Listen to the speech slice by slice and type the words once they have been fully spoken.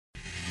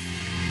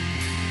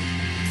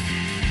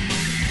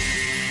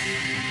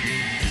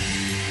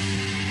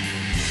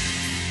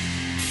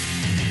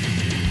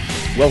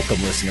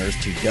Welcome, listeners,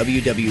 to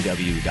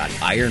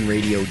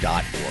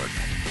www.ironradio.org,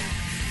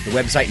 the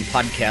website and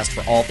podcast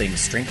for all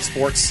things strength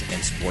sports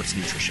and sports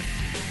nutrition.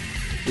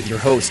 With your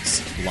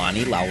hosts,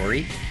 Lonnie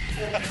Lowery.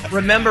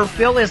 Remember,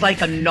 Phil is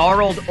like a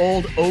gnarled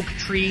old oak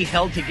tree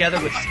held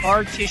together with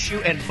scar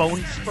tissue and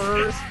bone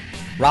spurs.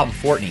 Rob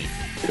Fortney.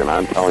 And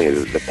I'm telling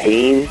you, the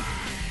pain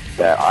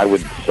that I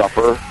would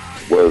suffer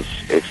was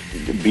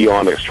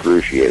beyond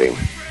excruciating.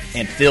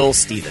 And Phil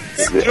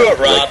Stevens. Do it,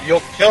 Rob.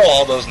 You'll kill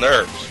all those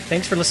nerves.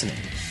 Thanks for listening.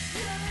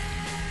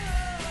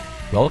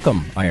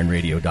 Welcome,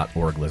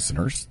 ironradio.org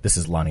listeners. This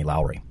is Lonnie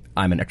Lowery.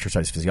 I'm an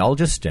exercise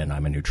physiologist, and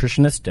I'm a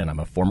nutritionist, and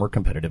I'm a former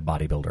competitive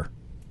bodybuilder.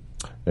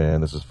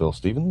 And this is Phil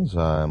Stevens.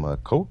 I'm a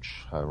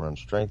coach. I run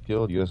Strength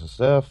Guild,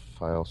 USSF.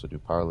 I also do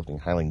powerlifting,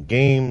 Highland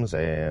Games,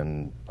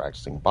 and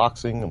practicing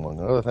boxing,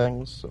 among other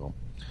things. So,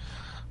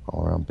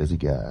 all-around busy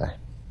guy.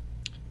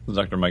 This is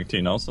Dr. Mike T.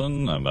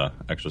 Nelson. I'm an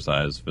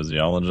exercise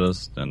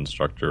physiologist and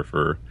instructor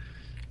for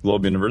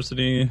Globe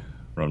University.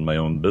 Run my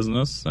own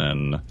business,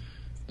 and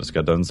just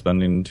got done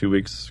spending 2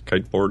 weeks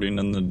kiteboarding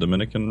in the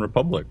Dominican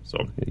Republic. So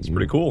it's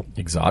pretty cool.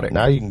 Exotic.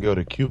 Now you can go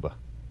to Cuba.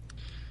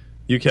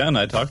 You can.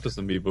 I talked to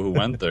some people who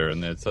went there,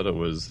 and they said it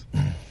was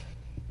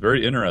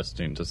very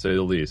interesting, to say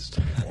the least.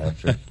 Yeah,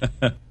 sure.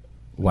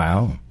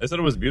 Wow. They said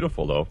it was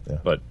beautiful, though, Yeah.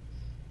 but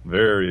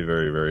very,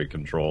 very, very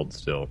controlled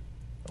still.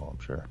 Oh, I'm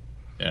sure.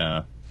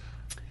 Yeah.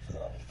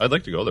 I'd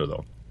like to go there,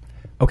 though.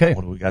 Okay.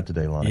 What do we got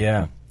today, Lonnie?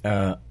 Yeah.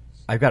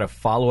 I've got a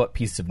follow-up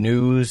piece of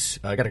news.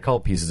 I got a couple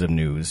pieces of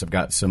news. I've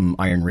got some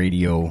Iron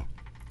Radio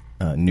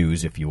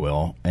news, if you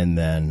will, and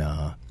then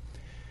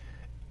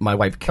my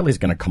wife Kelly's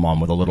going to come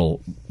on with a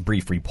little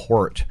brief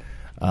report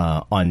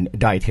on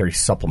dietary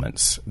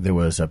supplements. There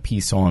was a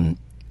piece on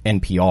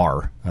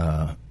NPR,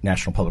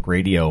 National Public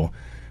Radio,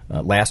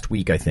 last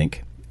week, I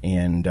think,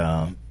 and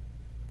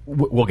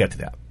we'll get to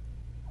that.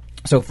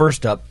 So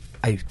first up,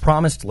 I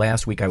promised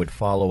last week I would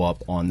follow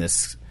up on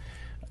this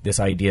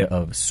idea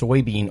of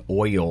soybean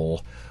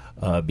oil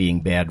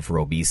being bad for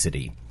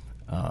obesity.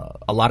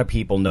 A lot of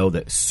people know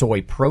that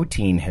soy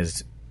protein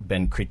has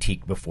been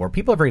critiqued before.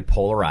 People are very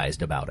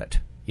polarized about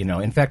it. You know,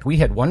 in fact, we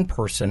had one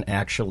person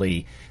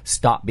actually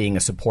stop being a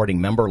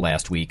supporting member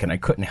last week, and I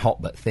couldn't help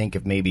but think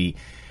if maybe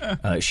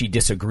she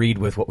disagreed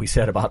with what we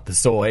said about the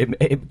soy.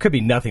 It could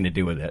be nothing to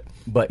do with it.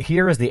 But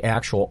here is the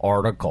actual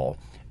article.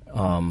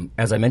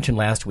 As I mentioned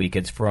last week,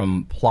 it's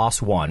from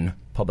PLOS One,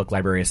 Public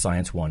Library of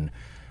Science One.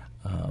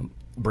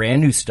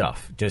 Brand new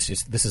stuff. This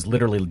is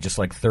literally just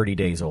like 30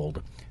 days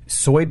old.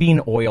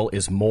 Soybean oil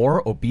is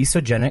more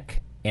obesogenic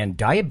and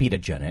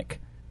diabetogenic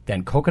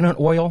than coconut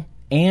oil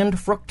and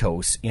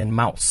fructose in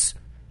mouse.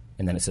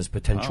 And then it says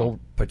potential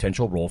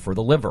role for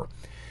the liver.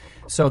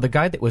 So the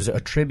guy that was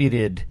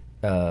attributed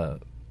in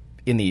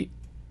the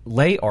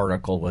lay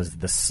article was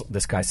this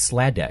guy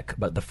Sladek,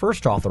 but the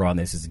first author on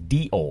this is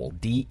Deol,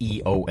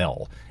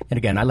 D-E-O-L. And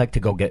again, I like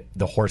to go get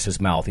the horse's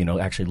mouth,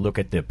 actually look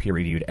at the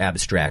peer-reviewed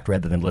abstract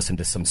rather than listen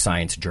to some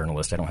science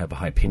journalist. I don't have a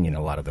high opinion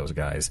of a lot of those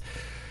guys.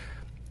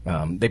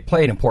 They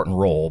play an important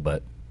role,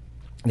 but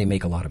they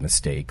make a lot of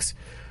mistakes.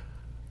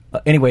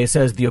 Anyway, it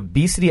says the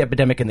obesity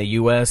epidemic in the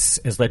U.S.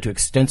 has led to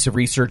extensive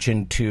research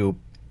into,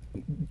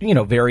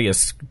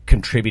 various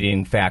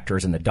contributing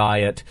factors in the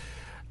diet.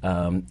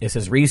 It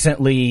says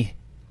recently,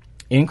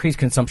 increased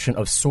consumption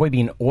of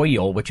soybean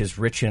oil, which is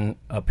rich in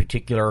a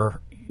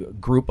particular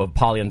group of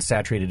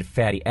polyunsaturated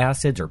fatty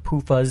acids, or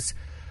PUFAs,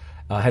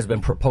 has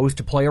been proposed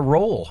to play a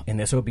role in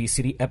this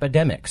obesity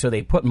epidemic. So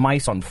they put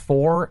mice on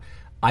 4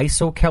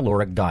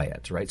 isocaloric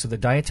diets, right? So the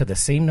diets have the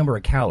same number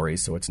of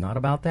calories, so it's not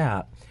about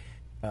that.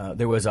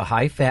 There was a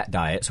high-fat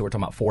diet, so we're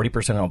talking about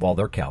 40% of all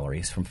their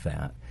calories from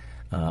fat.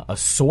 A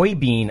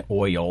soybean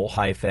oil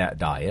high-fat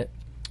diet,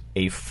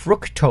 a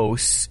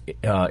fructose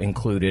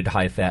included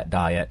high-fat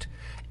diet,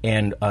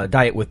 and a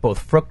diet with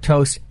both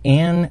fructose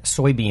and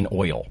soybean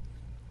oil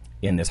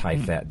in this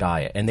high-fat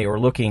diet. And they were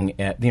looking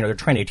at, they're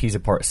trying to tease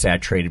apart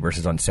saturated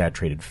versus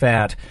unsaturated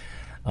fat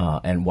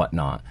and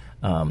whatnot,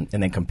 and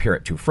then compare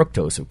it to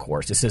fructose, of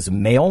course. It says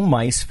male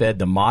mice fed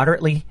the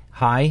moderately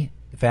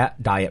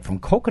high-fat diet from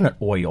coconut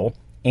oil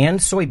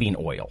and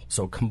soybean oil.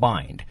 So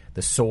combined,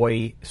 the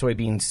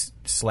soybeans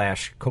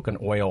 /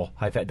 coconut oil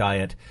high-fat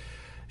diet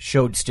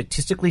showed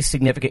statistically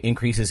significant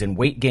increases in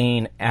weight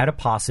gain,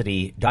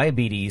 adiposity,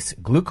 diabetes,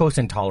 glucose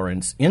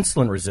intolerance,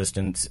 insulin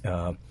resistance,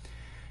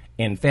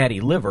 and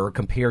fatty liver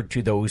compared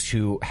to those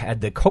who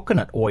had the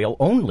coconut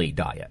oil-only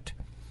diet.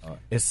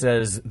 It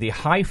says the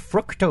high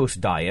fructose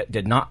diet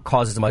did not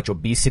cause as much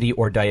obesity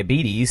or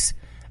diabetes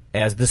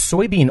as the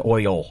soybean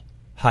oil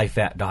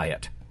high-fat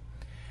diet.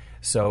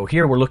 So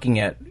here we're looking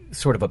at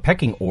sort of a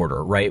pecking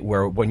order, right,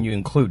 where when you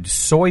include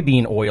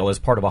soybean oil as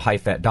part of a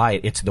high-fat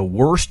diet, it's the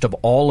worst of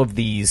all of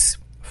these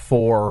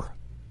 4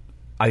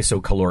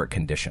 isocaloric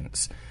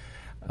conditions.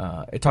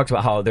 It talks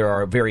about how there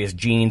are various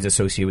genes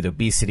associated with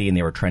obesity, and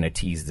they were trying to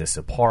tease this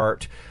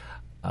apart.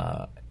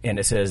 And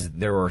it says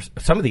there were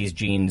some of these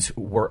genes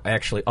were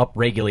actually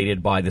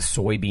upregulated by the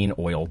soybean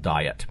oil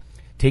diet.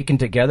 Taken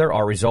together,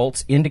 our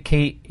results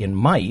indicate in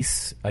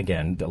mice,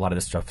 again, a lot of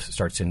this stuff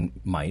starts in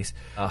mice,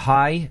 a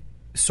high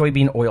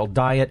soybean oil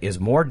diet is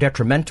more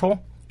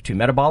detrimental to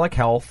metabolic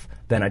health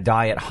than a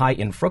diet high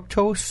in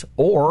fructose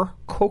or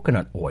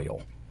coconut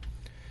oil.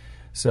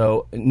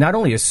 So not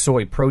only is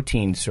soy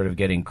protein sort of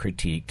getting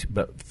critiqued,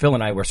 but Phil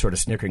and I were sort of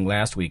snickering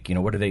last week.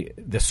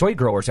 The soy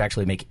growers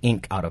actually make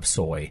ink out of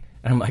soy.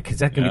 And I'm like, is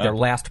that going to be their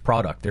last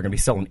product? They're going to be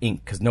selling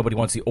ink because nobody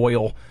wants the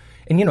oil.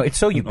 And, it's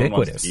so ubiquitous. No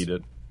one wants to eat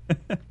it.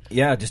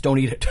 Yeah, just don't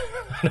eat it.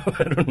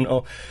 I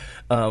don't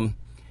know.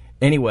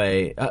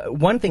 Anyway,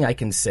 one thing I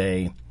can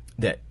say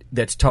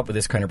that's tough with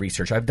this kind of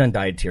research, I've done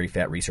dietary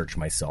fat research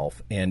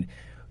myself, and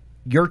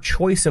your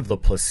choice of the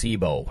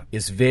placebo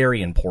is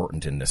very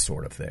important in this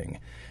sort of thing.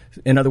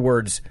 In other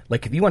words,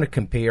 like if you want to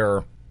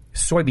compare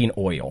soybean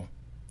oil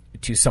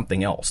to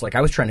something else, like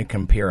I was trying to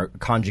compare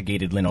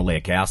conjugated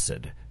linoleic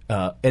acid,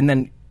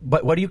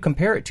 but what do you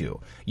compare it to?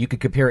 You could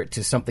compare it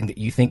to something that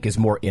you think is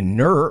more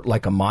inert,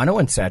 like a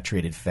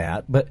monounsaturated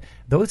fat, but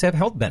those have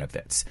health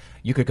benefits.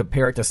 You could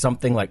compare it to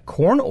something like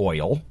corn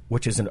oil,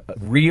 which is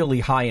really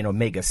high in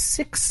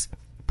omega-6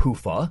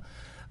 PUFA,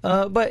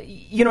 but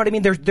you know what I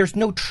mean? There's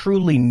no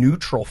truly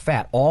neutral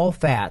fat. All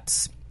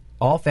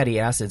fatty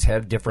acids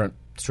have different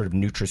sort of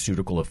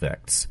nutraceutical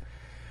effects.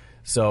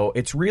 So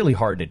it's really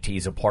hard to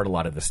tease apart a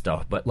lot of this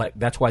stuff, but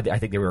that's why I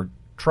think they were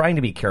trying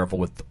to be careful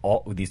with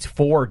these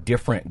 4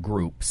 different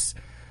groups.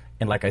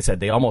 And like I said,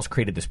 they almost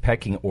created this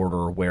pecking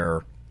order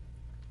where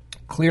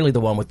clearly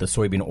the one with the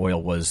soybean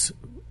oil was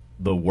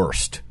the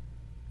worst,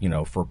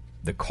 for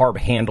the carb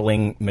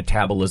handling,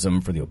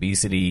 metabolism, for the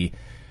obesity.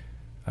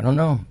 I don't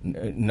know.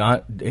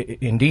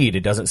 Indeed,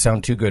 it doesn't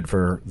sound too good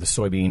for the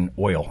soybean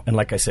oil. And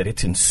like I said,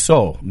 it's in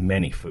so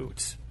many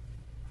foods.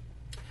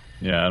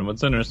 Yeah, and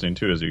what's interesting,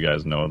 too, is you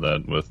guys know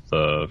that with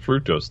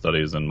fructose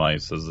studies in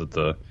mice is that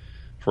the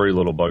furry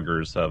little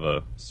buggers have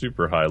a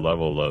super high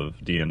level of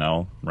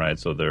DNL, right?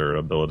 So their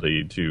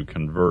ability to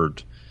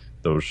convert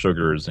those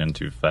sugars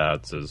into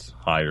fats is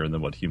higher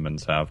than what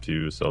humans have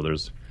to. So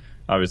there's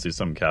obviously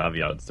some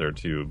caveats there,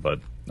 too. But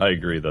I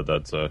agree that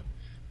that's a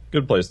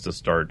good place to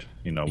start,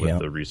 with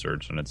the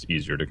research, and it's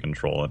easier to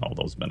control and all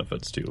those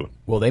benefits, too.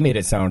 Well, they made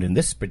it sound in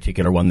this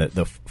particular one that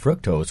the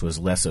fructose was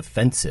less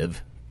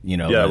offensive.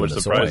 Yeah, which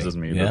surprises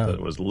me that it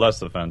was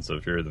less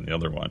offensive here than the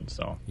other one.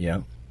 So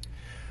yeah.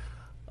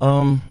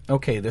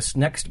 Okay, this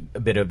next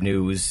bit of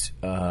news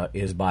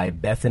is by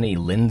Bethany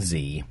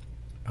Lindsay.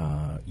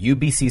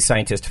 UBC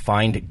scientists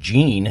find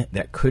gene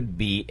that could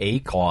be a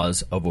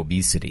cause of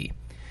obesity.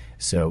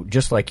 So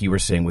just like you were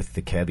saying with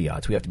the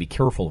caveats, we have to be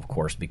careful, of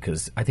course,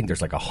 because I think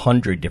there's like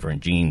 100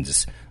 different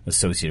genes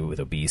associated with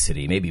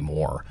obesity, maybe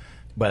more.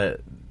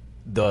 But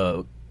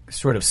the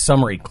sort of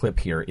summary clip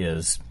here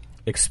is: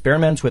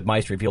 experiments with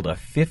mice revealed a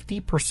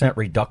 50%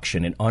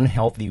 reduction in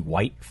unhealthy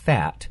white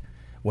fat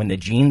when the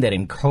gene that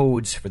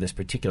encodes for this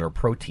particular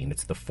protein,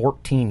 it's the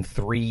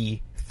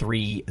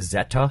 14-3-3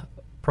 zeta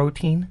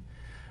protein,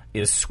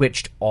 is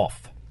switched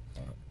off.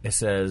 It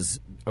says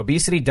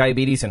obesity,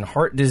 diabetes, and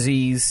heart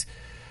disease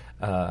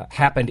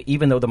happened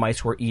even though the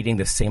mice were eating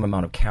the same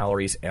amount of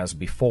calories as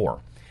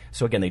before.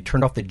 So again, they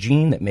turned off the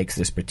gene that makes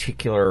this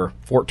particular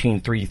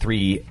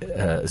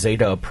 14-3-3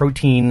 zeta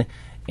protein,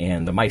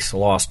 and the mice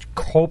lost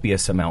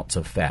copious amounts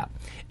of fat.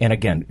 And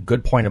again,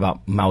 good point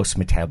about mouse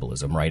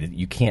metabolism, right?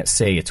 You can't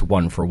say it's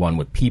one for one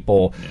with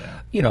people.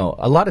 Yeah.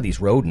 A lot of these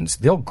rodents,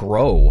 they'll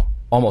grow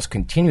almost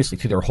continuously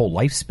through their whole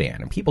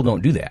lifespan, and people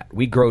don't do that.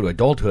 We grow to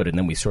adulthood, and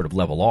then we sort of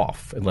level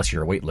off, unless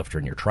you're a weightlifter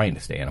and you're trying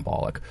to stay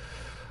anabolic.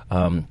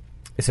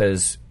 It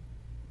says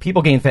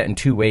people gain fat in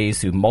 2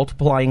 ways: through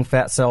multiplying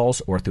fat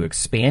cells or through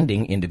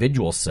expanding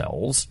individual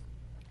cells.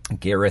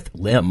 Gareth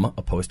Lim,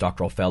 a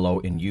postdoctoral fellow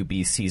in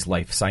UBC's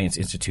Life Science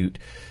Institute,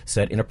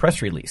 said in a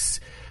press release,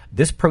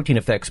 this protein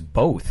affects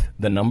both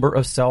the number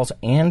of cells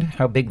and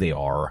how big they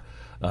are,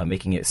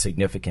 making it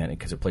significant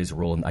because it plays a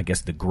role in, I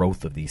guess, the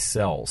growth of these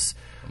cells.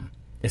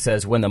 It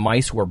says when the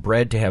mice were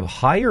bred to have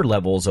higher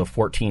levels of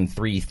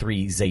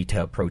 14-3-3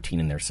 zeta protein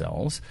in their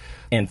cells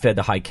and fed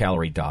the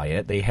high-calorie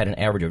diet, they had an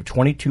average of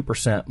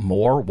 22%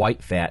 more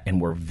white fat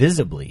and were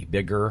visibly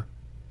bigger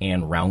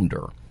and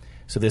rounder.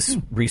 So this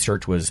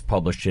research was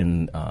published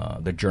in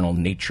the journal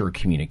Nature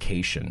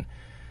Communication.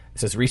 It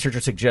says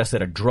researchers suggest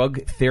that a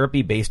drug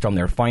therapy based on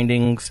their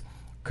findings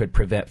could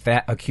prevent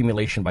fat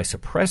accumulation by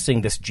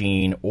suppressing this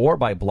gene or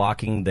by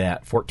blocking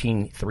that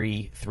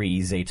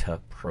 14-3-3 zeta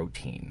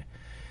protein.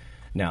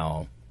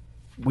 Now,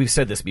 we've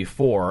said this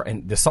before,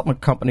 and the supplement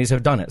companies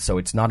have done it, so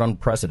it's not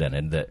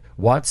unprecedented that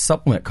what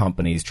supplement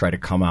companies try to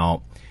come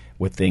out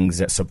with things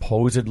that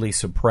supposedly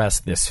suppress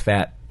this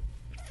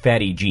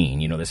fatty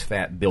gene, this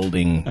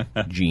fat-building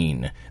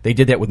gene. They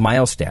did that with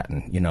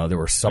myostatin. There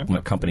were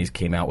supplement companies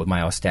came out with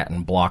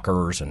myostatin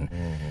blockers. And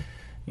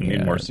we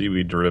need more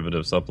seaweed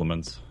derivative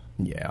supplements.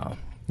 Yeah,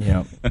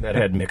 that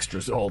had mixed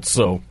results.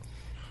 So,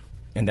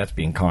 and that's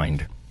being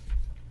kind.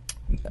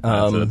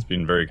 That's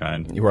being very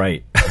kind.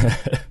 Right.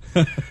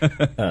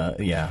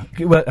 Yeah.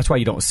 Well, that's why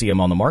you don't see them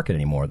on the market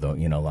anymore, though,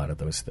 a lot of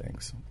those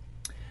things.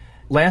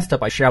 last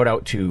up, I shout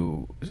out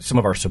to some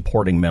of our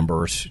supporting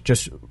members.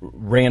 Just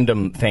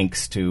random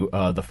thanks to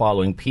the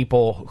following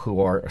people who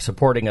are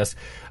supporting us.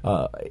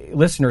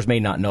 Listeners may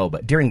not know,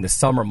 but during the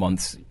summer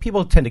months,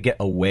 people tend to get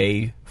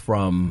away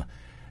from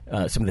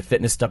some of the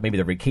fitness stuff. Maybe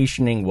they're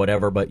vacationing,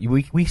 whatever. But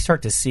we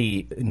start to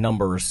see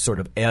numbers sort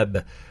of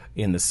ebb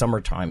in the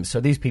summertime.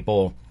 So these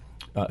people,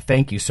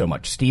 thank you so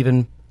much.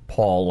 Stephen,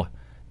 Paul,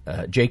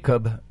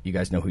 Jacob, you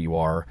guys know who you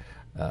are.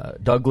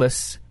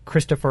 Douglas,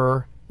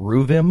 Christopher,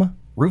 Ruvim.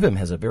 Ruvim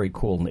has a very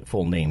cool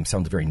full name.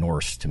 Sounds very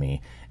Norse to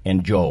me.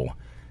 And Joe.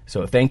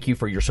 So thank you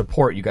for your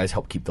support. You guys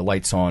help keep the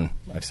lights on.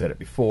 I've said it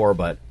before,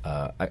 but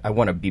I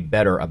want to be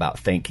better about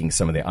thanking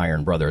some of the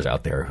Iron Brothers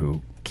out there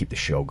who keep the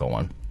show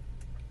going.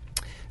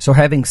 So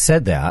having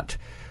said that,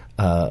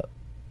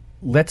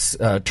 let's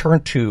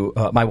turn to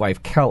my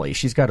wife, Kelly.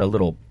 She's got a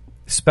little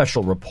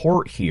special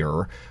report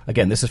here.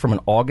 Again, this is from an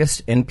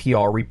August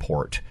NPR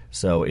report,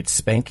 so it's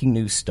spanking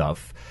new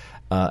stuff.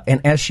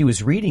 And as she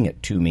was reading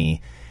it to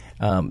me,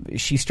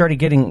 she started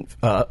getting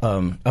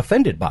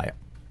offended by it.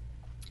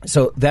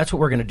 So that's what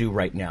we're going to do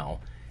right now.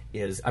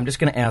 Is I'm just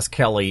going to ask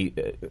Kelly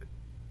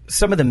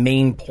some of the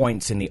main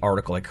points in the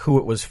article, like who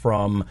it was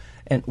from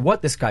and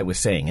what this guy was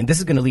saying. And this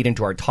is going to lead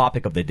into our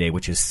topic of the day,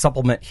 which is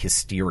supplement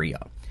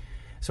hysteria.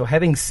 So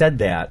having said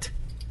that,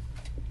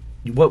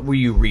 what were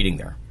you reading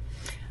there?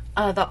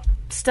 The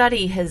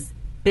study has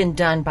been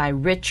done by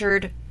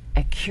Richard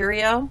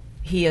Acurio.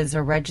 He is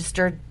a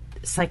registered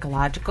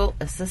psychological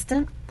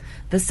assistant.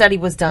 The study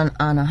was done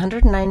on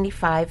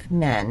 195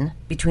 men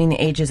between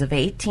the ages of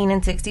 18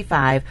 and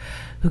 65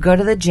 who go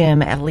to the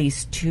gym at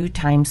least 2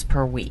 times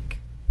per week.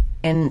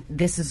 And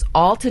this is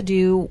all to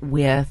do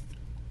with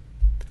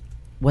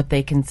what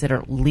they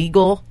consider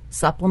legal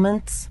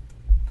supplements,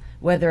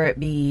 whether it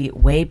be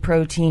whey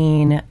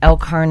protein,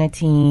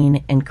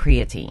 L-carnitine, and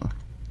creatine.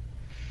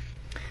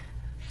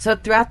 So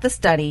throughout the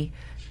study,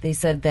 they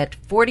said that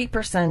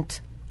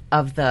 40%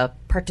 of the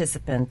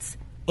participants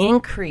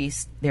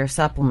increased their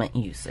supplement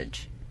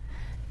usage.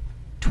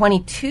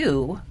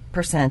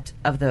 22%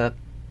 of the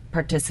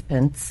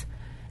participants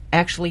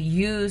actually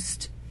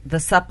used the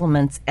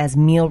supplements as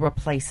meal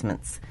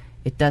replacements.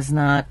 It does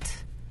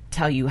not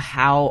tell you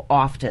how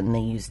often they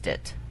used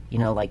it,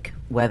 like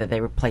whether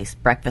they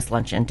replaced breakfast,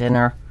 lunch, and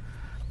dinner.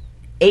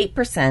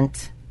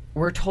 8%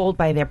 were told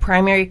by their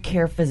primary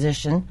care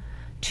physician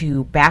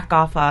to back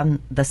off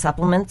on the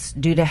supplements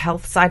due to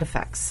health side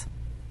effects.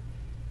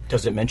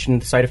 Does it mention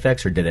the side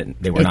effects, or did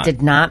it? They were not. It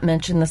did not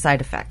mention the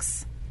side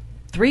effects.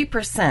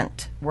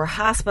 3% were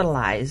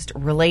hospitalized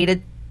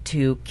related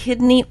to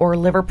kidney or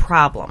liver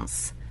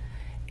problems.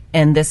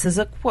 And this is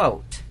a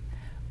quote,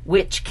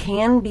 which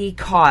can be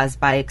caused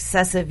by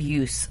excessive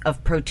use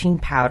of protein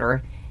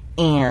powder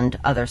and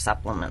other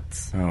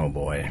supplements. Oh,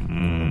 boy.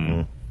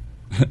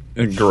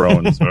 It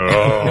groans.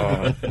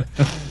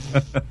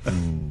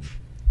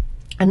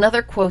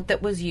 Another quote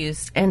that was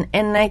used, and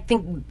I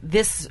think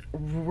this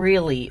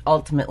really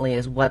ultimately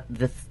is what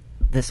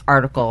this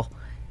article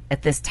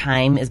at this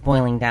time is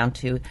boiling down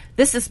to.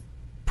 This is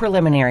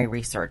preliminary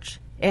research.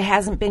 It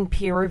hasn't been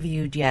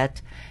peer-reviewed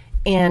yet,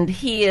 and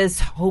he is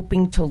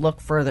hoping to look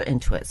further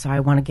into it, so I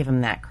want to give him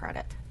that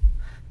credit.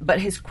 But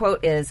his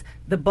quote is,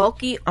 "The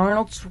bulky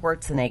Arnold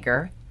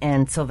Schwarzenegger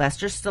and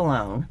Sylvester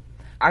Stallone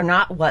are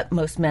not what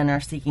most men are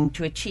seeking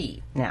to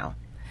achieve now.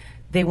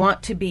 They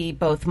want to be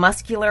both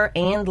muscular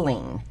and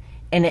lean,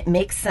 and it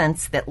makes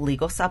sense that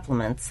legal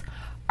supplements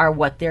are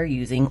what they're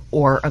using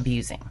or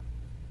abusing."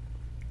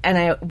 And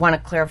I want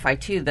to clarify,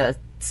 too, the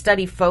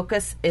study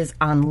focus is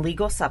on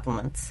legal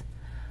supplements.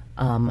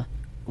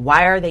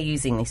 Why are they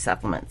using these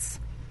supplements?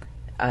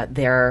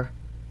 They're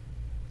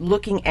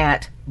looking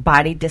at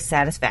body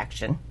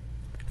dissatisfaction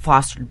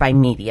fostered by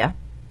media,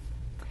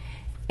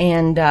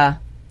 and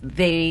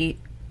they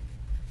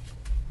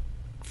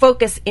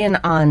focus in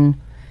on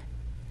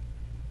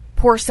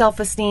poor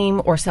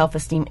self-esteem or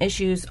self-esteem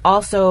issues,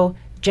 also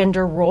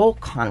gender role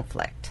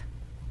conflict,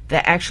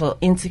 the actual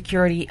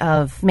insecurity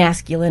of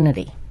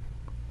masculinity.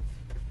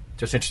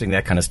 Just interesting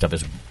that kind of stuff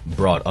is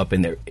brought up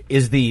in there.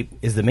 Is the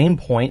main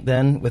point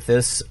then with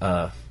this?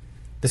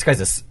 This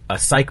guy's a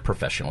psych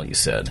professional, you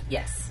said.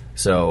 Yes.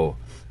 So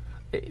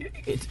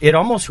it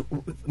almost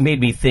made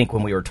me think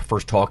when we were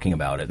first talking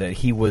about it that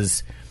he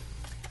was,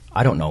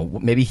 I don't know,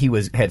 maybe he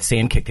had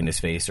sand kicked in his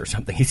face or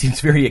something. He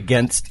seems very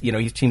against,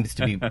 he seems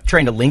to be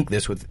trying to link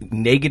this with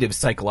negative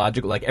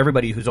psychological, like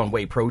everybody who's on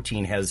whey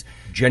protein has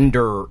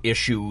gender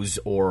issues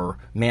or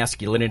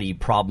masculinity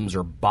problems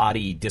or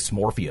body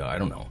dysmorphia. I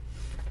don't know.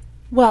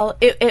 Well,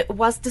 it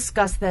was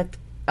discussed that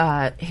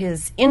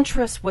his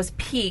interest was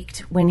piqued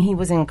when he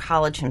was in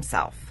college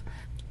himself,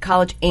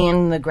 college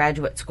and the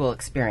graduate school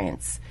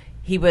experience.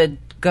 He would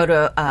go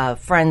to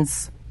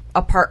friends'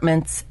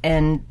 apartments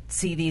and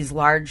see these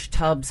large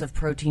tubs of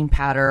protein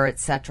powder, et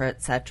cetera,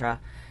 et cetera.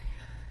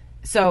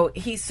 So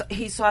he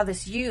saw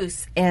this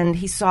use, and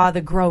he saw the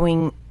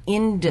growing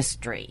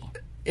industry.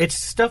 It's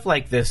stuff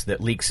like this that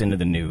leaks into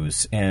the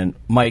news. And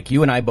Mike,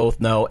 you and I both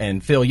know,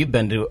 and Phil, you've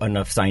been to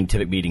enough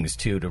scientific meetings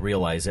too to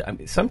realize it. I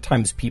mean,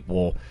 sometimes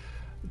people,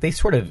 they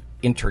sort of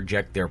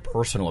interject their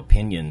personal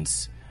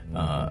opinions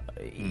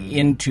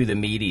into the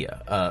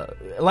media.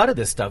 A lot of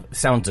this stuff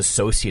sounds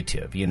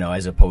associative,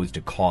 as opposed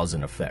to cause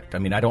and effect. I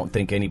mean, I don't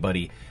think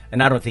anybody,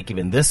 and I don't think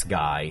even this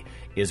guy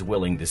is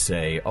willing to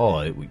say,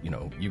 oh,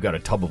 you've got a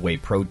tub of whey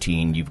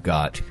protein, you've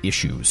got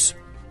issues,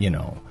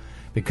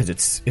 because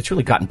it's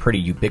really gotten pretty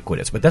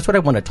ubiquitous. But that's what I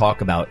want to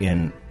talk about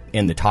in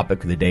the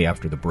topic of the day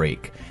after the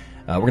break.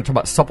 We're going to talk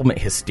about supplement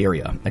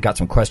hysteria. I got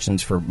some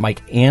questions for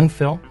Mike and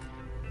Phil.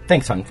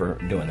 Thanks, hon, for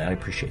doing that. I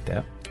appreciate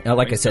that.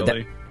 Like Thanks, I said,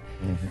 Billy.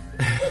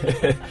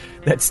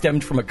 that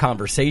stemmed from a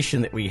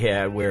conversation that we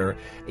had where,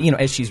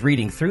 as she's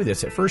reading through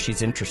this, at first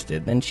she's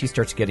interested, then she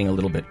starts getting a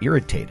little bit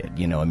irritated,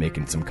 and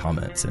making some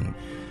comments, and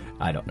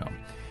I don't know.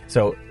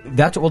 So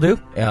that's what we'll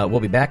do. We'll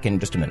be back in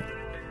just a minute.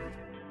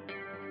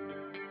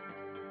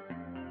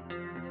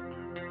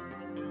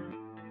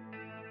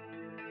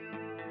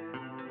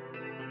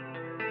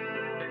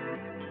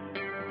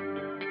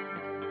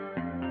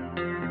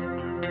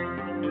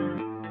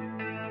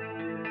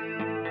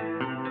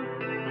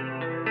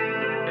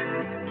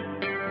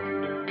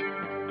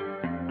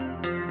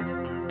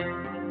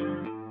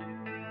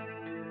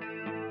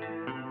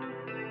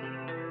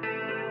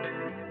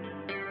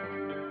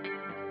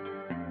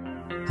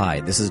 Hi,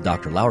 this is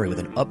Dr. Lowry with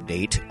an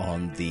update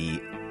on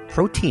the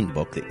protein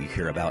book that you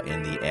hear about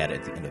in the ad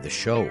at the end of the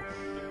show.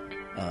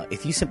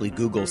 If you simply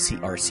Google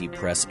CRC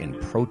Press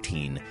and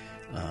protein,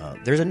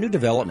 there's a new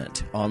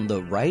development. On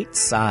the right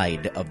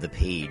side of the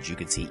page, you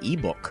can see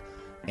ebook,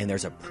 and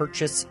there's a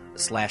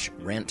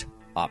purchase/rent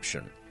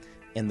option.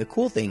 And the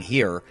cool thing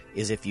here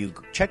is if you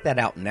check that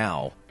out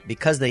now,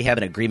 because they have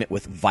an agreement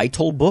with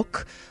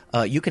VitalBook,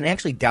 you can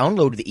actually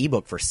download the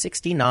ebook for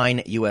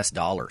 $69 US.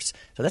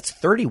 So that's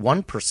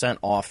 31%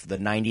 off the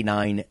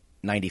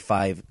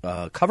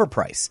 $99.95 cover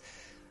price.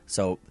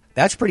 So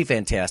that's pretty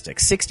fantastic.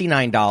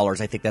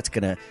 $69, I think that's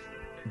going to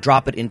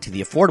drop it into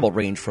the affordable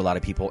range for a lot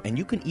of people, and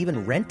you can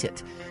even rent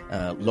it.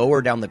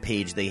 Lower down the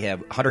page, they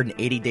have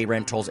 180-day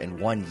rentals and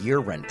 1-year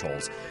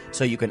rentals,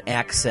 so you can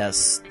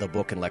access the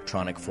book in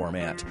electronic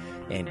format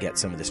and get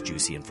some of this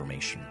juicy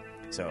information.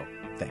 So,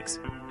 thanks.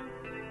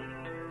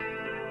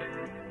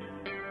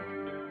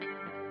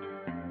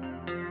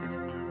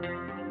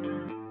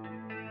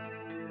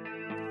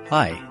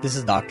 Hi, this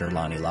is Dr.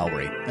 Lonnie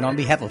Lowry, and on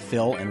behalf of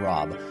Phil and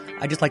Rob,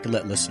 I'd just like to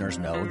let listeners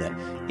know that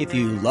if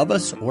you love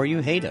us or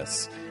you hate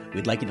us,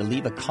 we'd like you to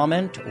leave a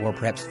comment or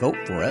perhaps vote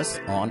for us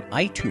on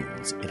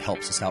iTunes. It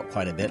helps us out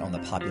quite a bit on the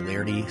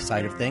popularity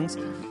side of things.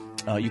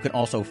 You can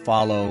also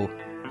follow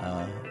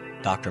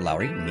Dr.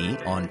 Lowry, me,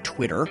 on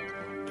Twitter.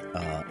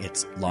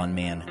 It's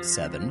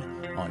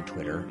Lawnman7 on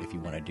Twitter if you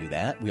want to do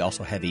that. We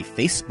also have a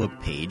Facebook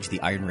page,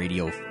 the Iron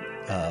Radio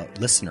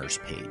listeners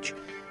page.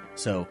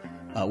 So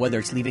whether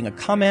it's leaving a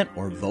comment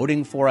or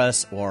voting for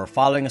us or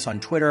following us on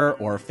Twitter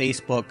or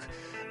Facebook,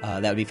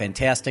 that would be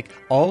fantastic.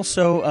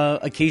 Also,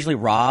 occasionally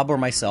Rob or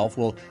myself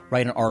will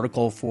write an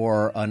article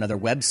for another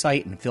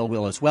website, and Phil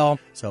will as well.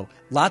 So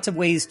lots of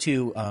ways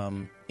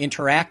to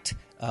interact,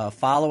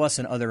 follow us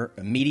in other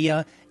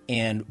media,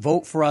 and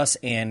vote for us,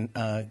 and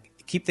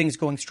keep things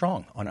going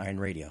strong on Iron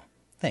Radio.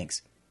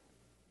 Thanks.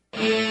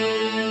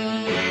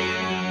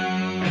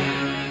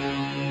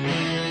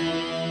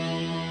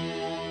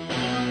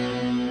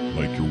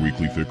 Like your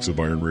weekly fix of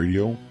Iron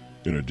Radio?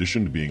 In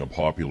addition to being a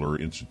popular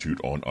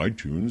institute on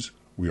iTunes,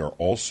 we are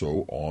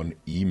also on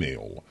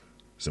email.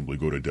 Simply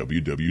go to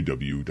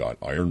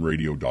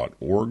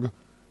www.ironradio.org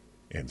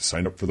and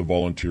sign up for the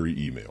voluntary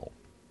email.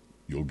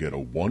 You'll get a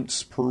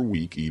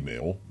once-per-week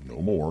email,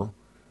 no more,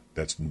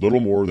 that's little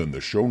more than the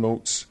show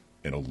notes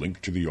and a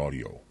link to the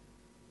audio.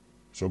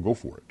 So go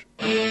for it.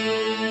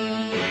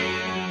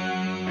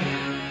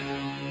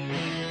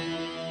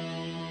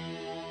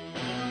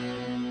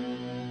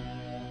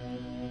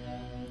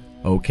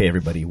 Okay,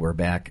 everybody, we're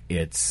back.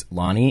 It's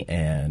Lonnie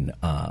and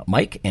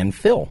Mike and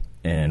Phil,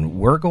 and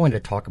we're going to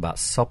talk about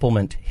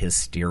supplement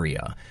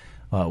hysteria.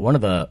 One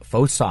of the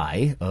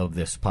foci of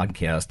this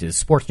podcast is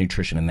sports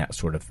nutrition and that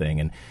sort of thing.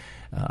 And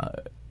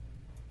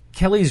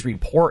Kelly's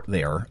report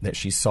there that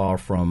she saw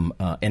from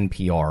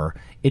NPR,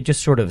 it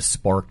just sort of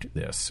sparked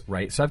this,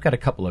 right? So I've got a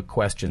couple of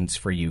questions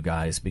for you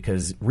guys,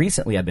 because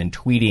recently I've been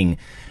tweeting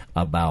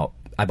about,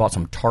 I bought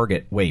some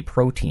Target whey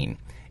protein,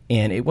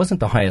 and it wasn't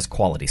the highest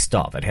quality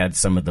stuff. It had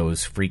some of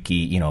those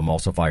freaky,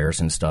 emulsifiers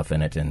and stuff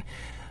in it. And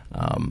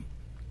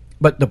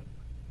but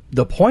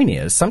the point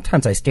is,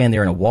 sometimes I stand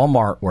there in a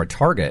Walmart or a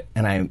Target,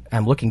 and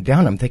I'm looking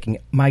down, I'm thinking,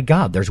 my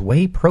God, there's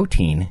whey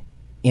protein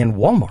in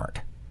Walmart.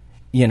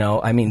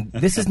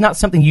 This is not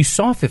something you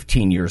saw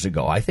 15 years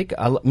ago. I think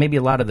maybe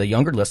a lot of the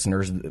younger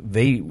listeners,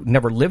 they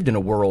never lived in a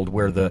world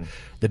where the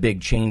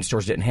big chain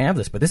stores didn't have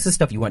this. But this is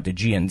stuff you went to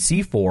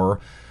GNC for,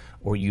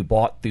 or you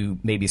bought through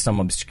maybe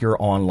some obscure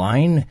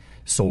online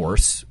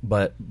source.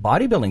 But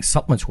bodybuilding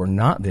supplements were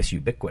not this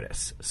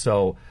ubiquitous.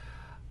 So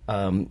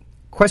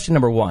question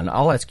number one,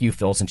 I'll ask you,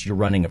 Phil, since you're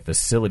running a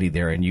facility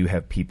there and you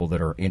have people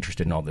that are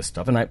interested in all this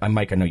stuff. And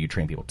Mike, I know you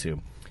train people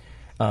too.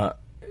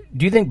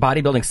 Do you think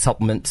bodybuilding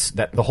supplements,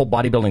 that the whole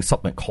bodybuilding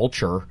supplement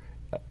culture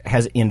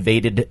has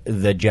invaded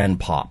the Gen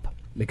Pop?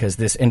 Because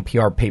this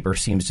NPR paper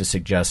seems to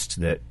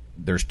suggest that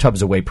there's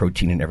tubs of whey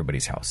protein in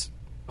everybody's house.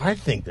 I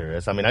think there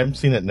is. I mean, I've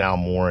seen it now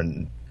more,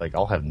 and like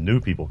I'll have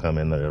new people come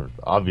in that are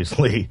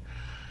obviously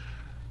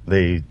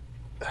they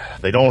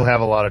don't have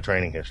a lot of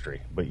training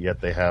history, but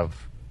yet they have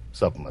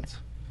supplements.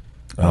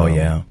 Oh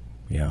yeah.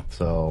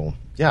 So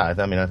yeah,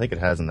 I mean, I think it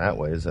has in that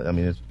ways. I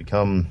mean, it's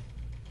become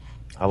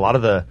a lot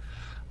of the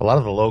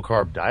low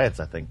carb diets.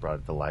 I think brought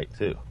it to light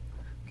too,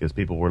 because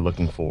people were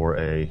looking for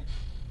a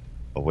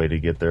way to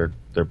get their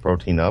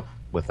protein up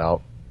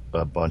without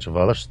a bunch of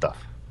other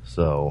stuff.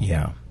 So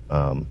yeah.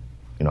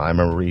 You know, I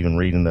remember even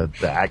reading the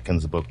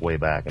Atkins book way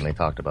back, and they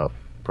talked about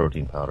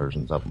protein powders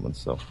and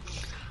supplements. So,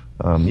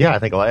 yeah, I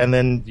think a lot. And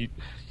then you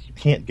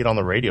can't get on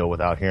the radio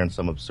without hearing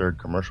some absurd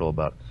commercial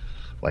about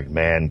like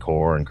man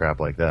core and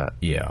crap like that.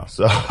 Yeah.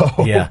 So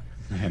yeah,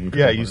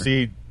 you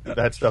see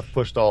that stuff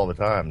pushed all the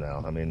time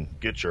now. I mean,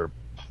 get your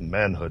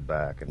manhood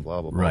back and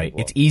blah blah blah. Right.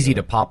 Blah, it's easy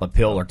to pop a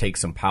pill or take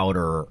some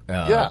powder.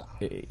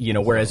 You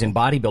know, whereas in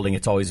bodybuilding,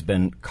 it's always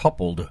been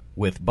coupled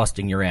with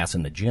busting your ass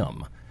in the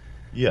gym.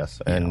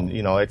 Yes, and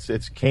you know, it's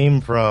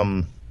came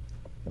from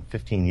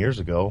 15 years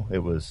ago. It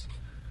was,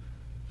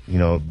 you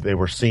know, they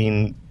were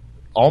seen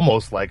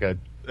almost like an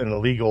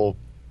illegal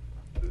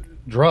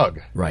drug,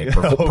 right? You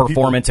know,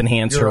 Performance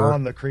enhancer. You're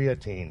on the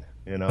creatine,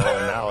 you know,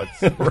 and now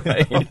it's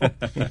right. You know,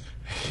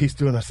 he's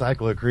doing a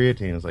cycle of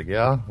creatine. It's like,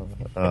 yeah,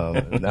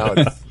 now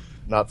it's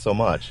not so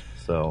much.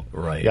 So,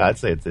 right. Yeah, I'd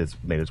say it's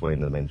made its way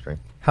into the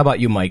mainstream. How about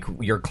you, Mike?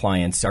 Your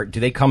clients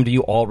do they come to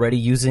you already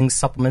using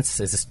supplements?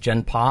 Is this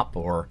Gen Pop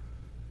or?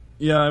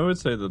 Yeah, I would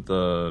say that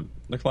the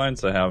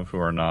clients I have who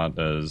are not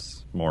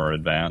as more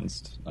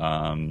advanced,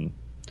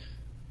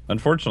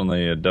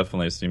 unfortunately, it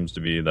definitely seems to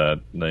be that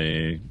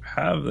they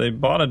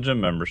bought a gym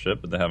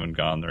membership, but they haven't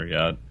gone there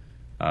yet.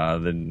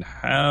 They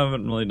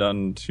haven't really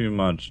done too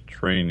much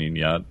training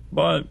yet,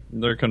 but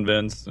they're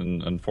convinced,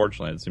 and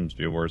unfortunately, it seems to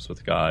be worse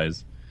with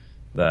guys,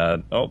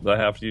 that, I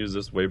have to use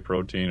this whey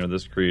protein or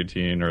this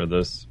creatine or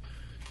this,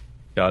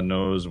 God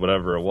knows,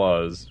 whatever it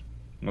was.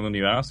 And then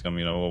you ask them,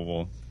 you know,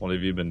 well, what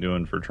have you been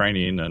doing for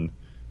training? And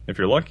if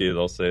you're lucky,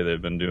 they'll say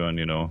they've been doing,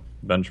 you know,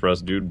 bench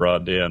press dude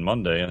broad day on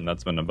Monday, and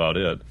that's been about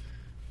it.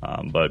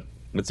 But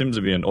it seems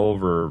to be an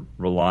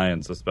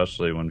over-reliance,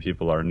 especially when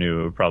people are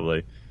new,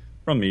 probably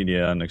from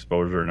media and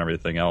exposure and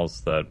everything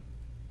else, that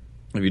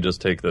if you just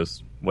take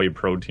this whey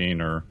protein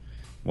or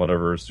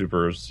whatever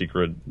super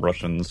secret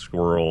Russian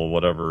squirrel,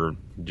 whatever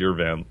deer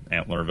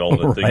antler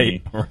velvet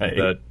thingy, right.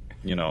 that,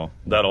 you know,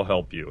 that'll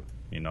help you.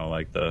 You know,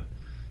 like the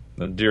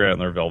deer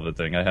antler velvet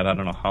thing. I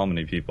don't know how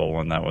many people,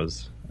 when that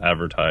was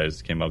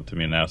advertised, came up to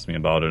me and asked me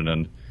about it,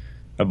 and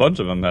a bunch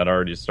of them had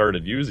already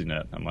started using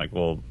it. I'm like,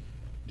 well,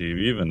 do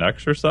you even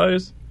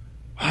exercise?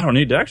 I don't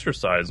need to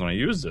exercise when I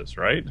use this,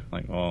 right?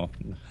 Like, well,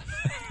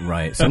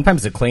 right.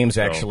 Sometimes the claims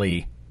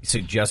actually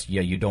suggest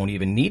you don't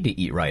even need to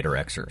eat right or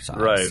exercise.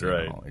 Right.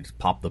 Know, just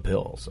pop the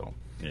pill. So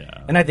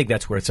yeah, and I think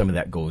that's where some of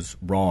that goes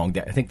wrong.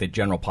 I think the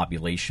general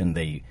population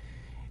they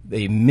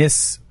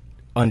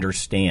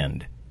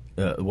misunderstand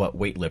what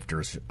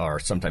weightlifters are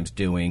sometimes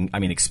doing. I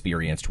mean,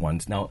 experienced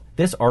ones. Now,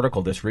 this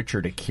article, this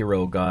Richard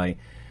Akiro guy,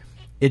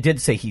 it did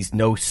say he's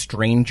no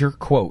stranger,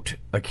 quote,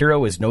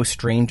 Akiro is no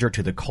stranger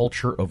to the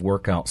culture of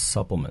workout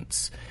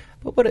supplements.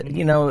 But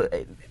you know,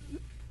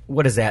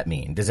 what does that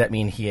mean? Does that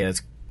mean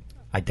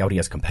I doubt he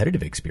has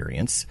competitive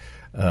experience.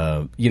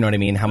 You know what I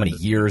mean? How many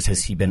years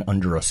has he been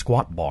under a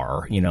squat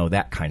bar? You know,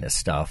 that kind of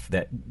stuff.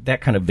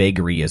 That kind of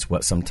vagary is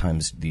what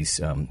sometimes these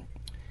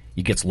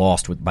it gets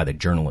lost by the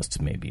journalists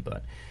maybe.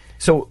 But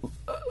so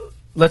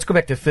let's go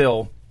back to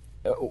Phil.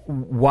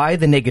 Why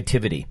the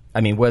negativity?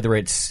 I mean, whether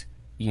it's,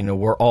 you know,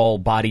 we're all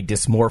body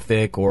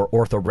dysmorphic or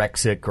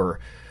orthorexic or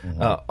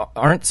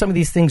aren't some of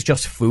these things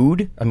just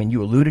food? I mean,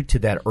 you alluded to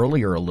that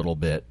earlier a little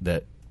bit,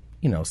 that,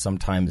 you know,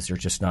 sometimes there's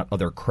just not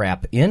other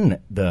crap in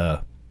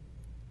the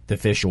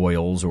fish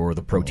oils or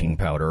the protein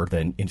powder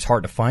that it's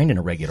hard to find in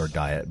a regular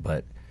diet.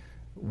 But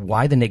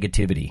why the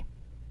negativity?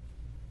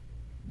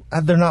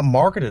 They're not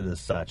marketed as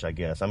such, I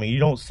guess. I mean, you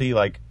don't see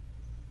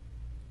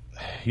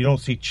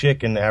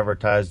chicken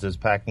advertised as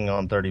packing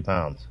on 30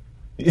 pounds.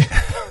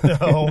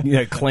 No.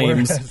 Yeah,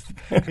 claims.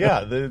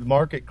 Yeah, the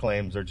market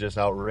claims are just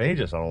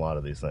outrageous on a lot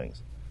of these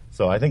things.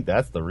 So I think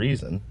that's the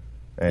reason.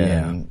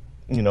 And,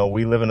 you know,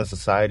 we live in a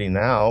society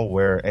now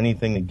where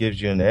anything that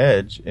gives you an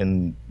edge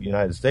in the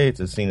United States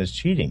is seen as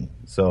cheating.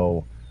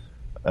 So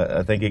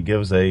I think it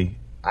gives I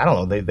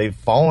don't know, they've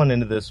fallen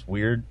into this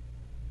weird,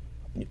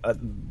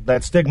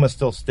 that stigma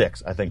still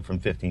sticks, I think, from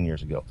 15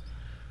 years ago,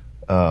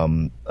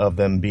 of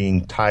them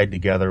being tied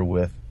together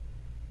with,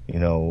 you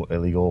know,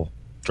 illegal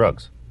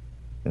drugs.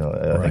 You know,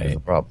 I think it's a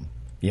problem.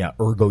 Yeah,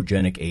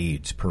 ergogenic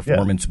aids,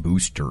 performance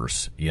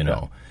boosters, you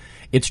know. Yeah.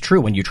 It's true,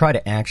 when you try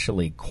to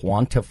actually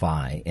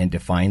quantify and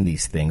define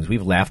these things,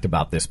 we've laughed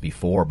about this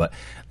before, but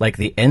like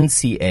the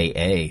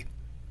NCAA,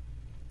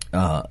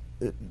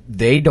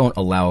 they don't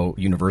allow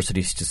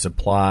universities to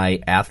supply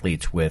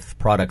athletes with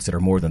products that are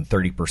more than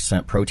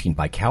 30% protein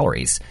by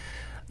calories.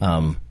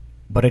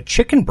 But a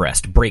chicken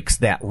breast breaks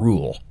that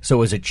rule.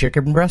 So is a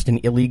chicken breast an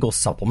illegal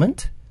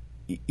supplement?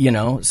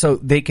 So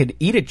they could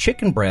eat a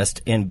chicken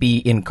breast and be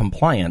in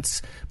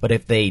compliance, but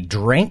if they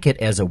drank it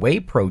as a whey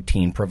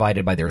protein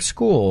provided by their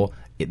school,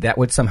 that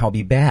would somehow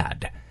be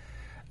bad.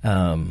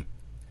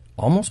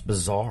 Almost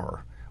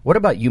bizarre. What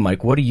about you,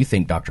 Mike? What do you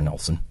think, Dr.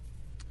 Nelson?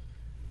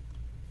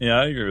 Yeah,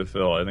 I agree with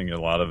Phil. I think a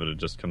lot of it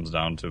just comes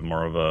down to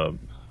more of a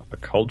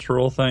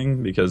cultural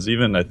thing, because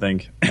even I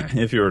think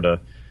if you were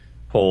to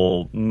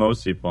pull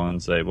most people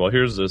and say, well,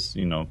 here's this,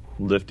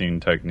 lifting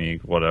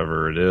technique,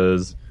 whatever it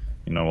is,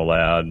 we'll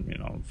add,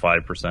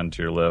 5%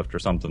 to your lift or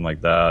something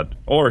like that.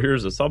 Or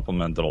here's a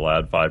supplement that'll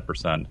add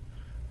 5%.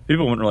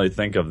 People wouldn't really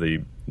think of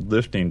the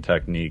lifting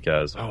technique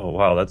as, oh,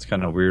 wow, that's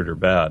kind of weird or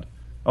bad.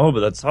 Oh,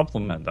 but that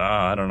supplement,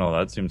 I don't know,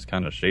 that seems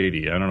kind of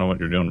shady. I don't know what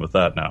you're doing with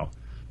that now.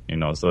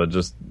 So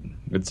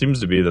it seems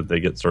to be that they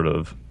get sort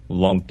of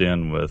lumped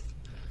in with,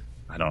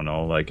 I don't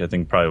know, I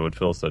think probably what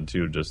Phil said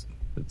too, just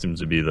it seems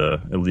to be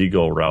the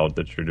illegal route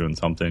that you're doing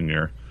something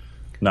you're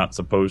not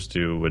supposed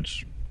to,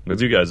 which,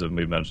 as you guys have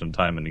mentioned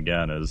time and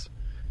again, is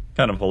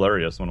kind of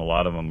hilarious when a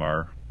lot of them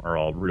are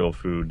all real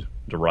food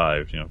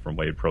derived, from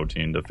whey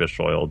protein to fish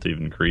oil to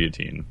even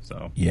creatine.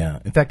 So yeah,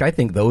 in fact, I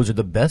think those are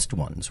the best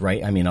ones,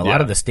 right? I mean, a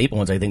lot of the staple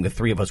ones I think the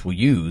three of us will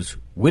use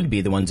would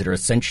be the ones that are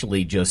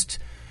essentially just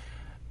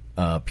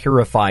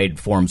purified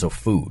forms of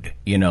food.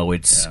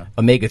 It's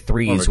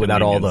omega-3s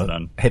without all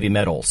the heavy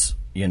metals,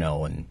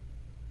 and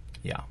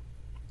yeah.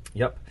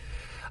 Yep.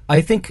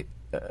 I think,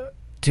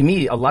 to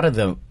me, a lot of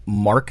the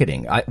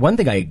marketing, one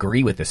thing I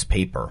agree with this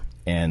paper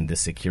and the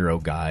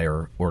Securo guy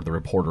or the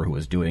reporter who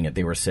was doing it,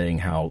 they were saying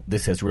how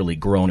this has really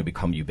grown and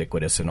become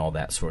ubiquitous and all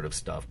that sort of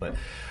stuff. But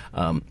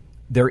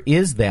there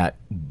is that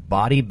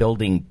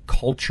bodybuilding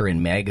culture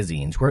in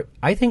magazines where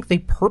I think they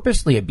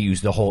purposely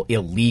abuse the whole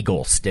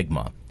illegal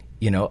stigma.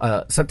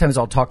 Sometimes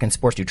I'll talk in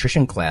sports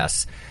nutrition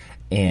class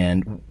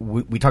and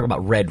we talk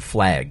about red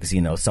flags,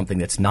 something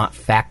that's not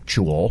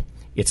factual.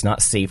 It's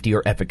not safety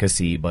or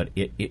efficacy, but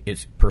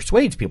it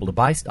persuades people to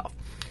buy stuff.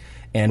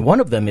 And one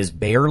of them is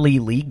barely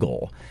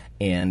legal.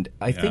 And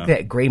I think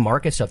that gray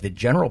market stuff, the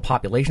general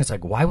population is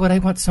like, why would I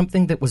want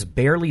something that was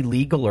barely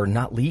legal or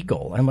not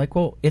legal? I'm like,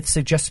 well, it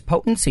suggests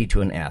potency to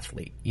an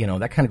athlete.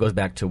 That kind of goes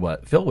back to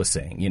what Phil was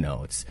saying.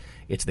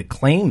 It's the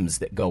claims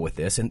that go with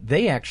this. And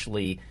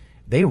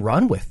they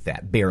run with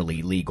that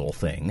barely legal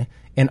thing.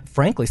 And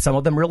frankly, some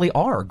of them really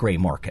are gray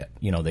market.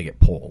 They get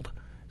pulled.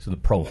 So the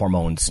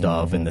pro-hormone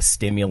stuff and the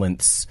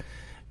stimulants,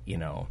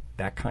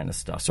 that kind of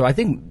stuff. So I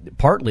think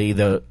partly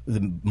the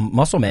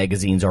muscle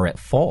magazines are at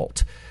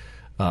fault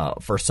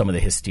for some of the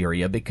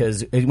hysteria,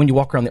 because when you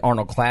walk around the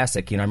Arnold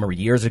Classic, I remember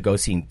years ago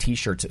seeing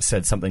T-shirts that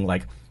said something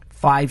like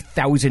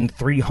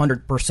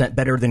 5,300%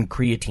 better than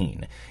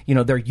creatine.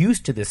 They're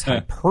used to this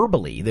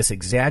hyperbole, this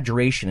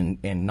exaggeration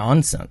and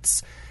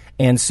nonsense.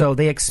 And so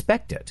they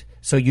expect it.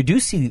 So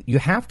you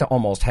have to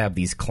almost have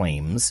these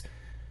claims.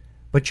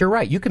 But you're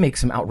right. You can make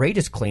some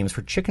outrageous claims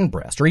for chicken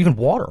breast or even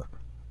water.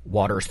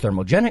 Water is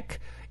thermogenic.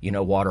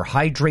 Water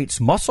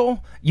hydrates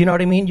muscle. You know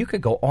what I mean? You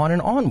could go on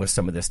and on with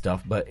some of this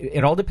stuff, but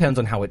it all depends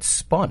on how it's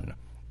spun.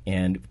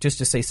 And just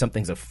to say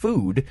something's a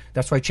food,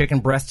 that's why chicken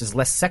breast is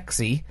less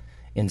sexy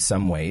in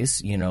some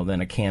ways,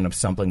 than a can of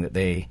something that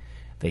they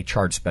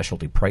charge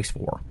specialty price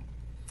for.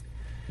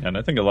 And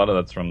I think a lot of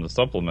that's from the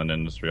supplement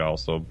industry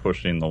also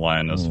pushing the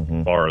line as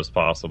far as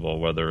possible,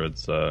 whether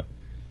it's a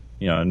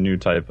new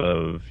type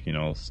of,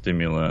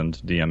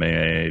 stimulant,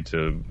 DMAA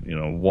to,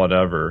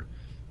 whatever,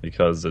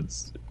 because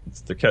it's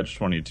the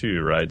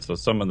catch-22, right? So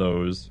some of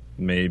those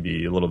may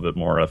be a little bit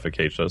more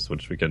efficacious,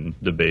 which we can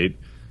debate.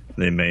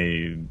 They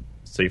may,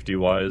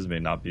 safety-wise, may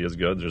not be as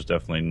good. There's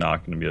definitely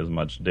not going to be as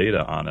much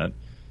data on it.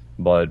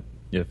 But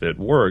if it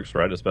works,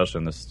 right, especially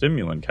in the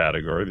stimulant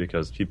category,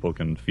 because people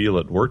can feel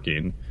it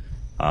working,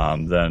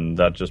 then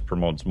that just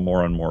promotes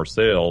more and more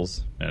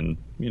sales. And,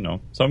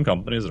 some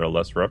companies that are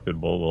less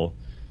reputable will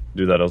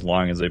do that as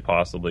long as they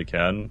possibly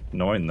can,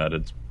 knowing that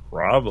it's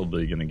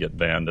probably going to get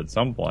banned at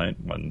some point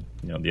when,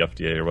 the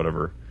FDA or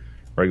whatever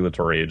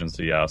regulatory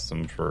agency asks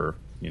them for,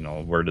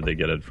 where did they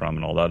get it from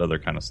and all that other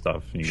kind of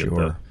stuff. And you get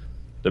the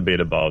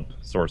debate about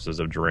sources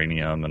of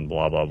geranium and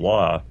blah, blah,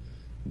 blah.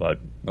 But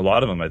a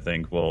lot of them, I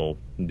think, will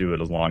do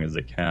it as long as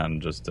they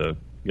can just to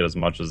get as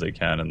much as they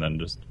can and then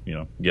just,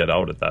 get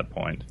out at that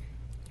point.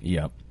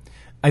 Yeah.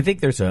 I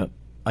think there's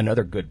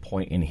another good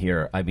point in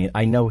here. I mean,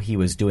 I know he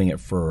was doing it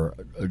for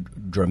a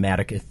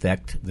dramatic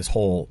effect, this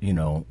whole,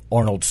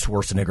 Arnold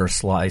Schwarzenegger,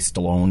 Sly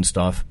Stallone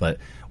stuff, but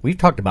we've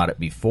talked about it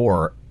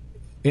before.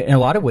 In a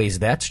lot of ways,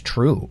 that's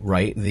true,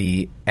 right?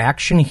 The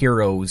action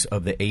heroes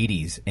of the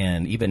 80s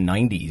and even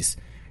 90s,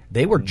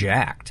 they were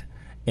jacked.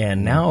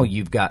 And now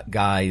you've got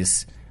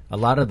guys, a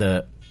lot of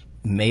the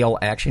male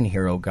action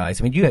hero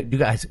guys. I mean, you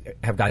guys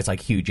have guys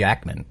like Hugh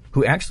Jackman,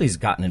 who actually has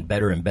gotten in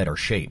better and better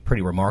shape.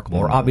 Pretty remarkable.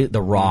 Or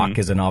The Rock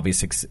is an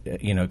obvious,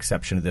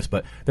 exception to this.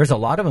 But there's a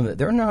lot of them that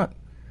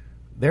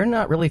they're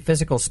not really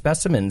physical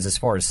specimens as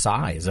far as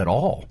size at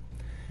all.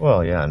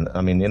 Well, yeah, and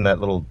I mean, in that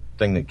little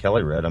thing that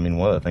Kelly read, I mean,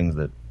 one of the things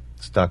that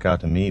stuck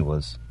out to me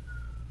was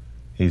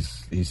he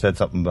said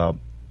something about,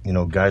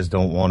 guys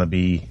don't want to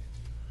be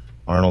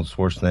Arnold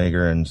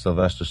Schwarzenegger and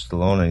Sylvester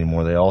Stallone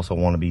anymore. They also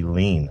want to be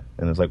lean.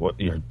 And it's like, what,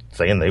 you're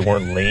saying they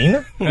weren't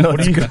lean? No, what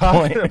are you that's a good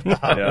talking point.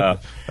 about? Yeah.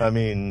 I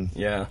mean,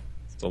 Yeah.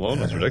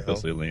 Stallone was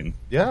ridiculously lean.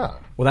 yeah.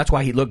 Well, that's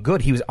why he looked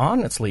good. He was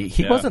honestly,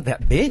 he Yeah. wasn't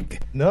that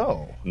big.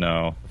 No.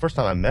 No. The first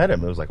time I met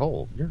him, it was like,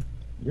 oh,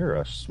 you're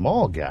a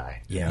small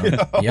guy.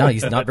 Yeah. Yeah,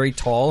 he's not very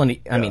tall. And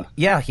I mean,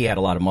 yeah, he had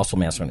a lot of muscle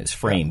mass on his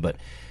frame, but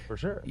For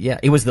sure. yeah,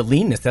 it was the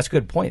leanness. That's a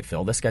good point,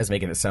 Phil. This guy's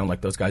making it sound like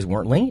those guys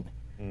weren't lean.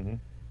 Mm-hmm.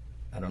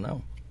 I don't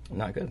know.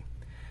 Not good.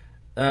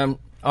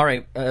 All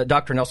right,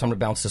 Dr. Nelson, I'm going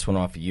to bounce this one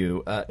off of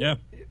you. Yeah.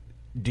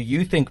 Do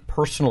you think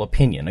personal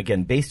opinion,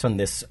 again, based on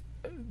this,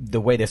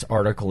 the way this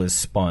article is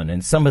spun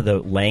and some of the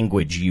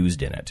language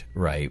used in it,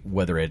 right,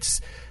 whether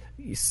it's,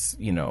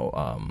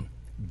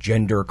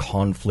 gender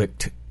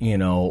conflict,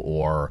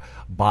 or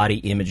body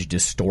image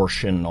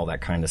distortion, all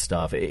that kind of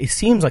stuff. It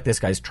seems like this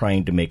guy's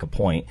trying to make a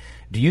point.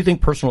 Do you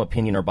think personal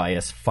opinion or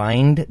bias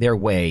find their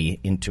way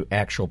into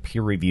actual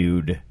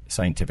peer-reviewed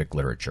scientific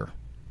literature?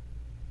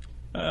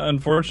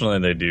 Unfortunately,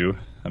 they do.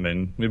 I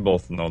mean, we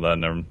both know that,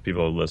 and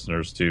people,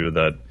 listeners too,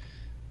 that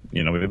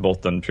we've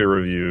both done peer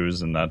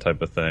reviews and that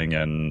type of thing,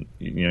 and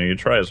you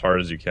try as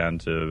hard as you can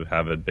to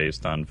have it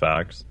based on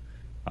facts.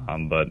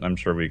 But I'm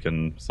sure we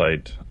can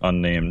cite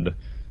unnamed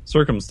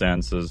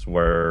circumstances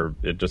where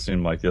it just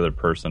seemed like the other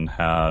person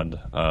had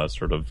a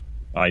sort of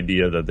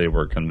idea that they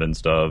were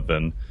convinced of,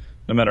 and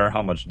no matter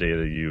how much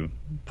data you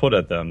put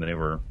at them, they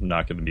were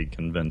not going to be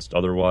convinced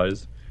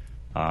otherwise.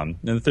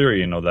 In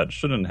theory, that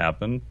shouldn't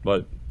happen,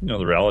 but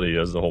the reality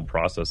is the whole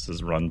process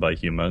is run by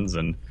humans,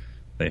 and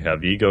they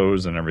have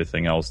egos and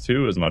everything else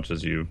too, as much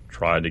as you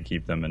try to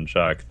keep them in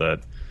check.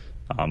 That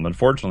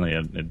unfortunately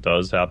it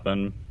does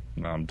happen.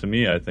 To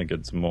me, I think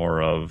it's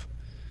more of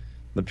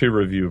the peer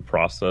review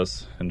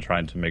process and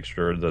trying to make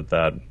sure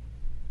that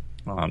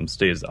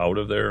stays out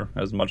of there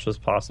as much as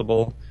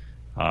possible.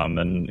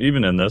 And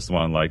even in this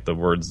one, like the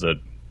words that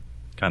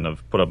kind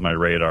of put up my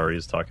radar,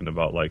 he's talking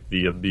about like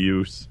the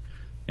abuse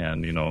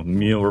and,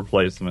 meal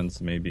replacements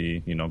may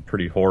be,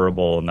 pretty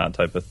horrible and that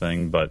type of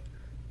thing. But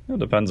it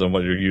depends on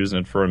what you're using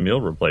it for a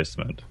meal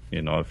replacement.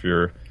 If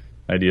your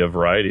idea of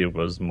variety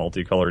was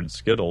multicolored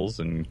Skittles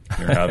and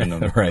you're having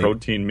a Right.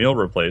 protein meal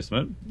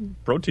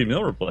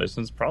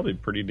replacement's probably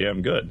pretty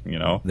damn good,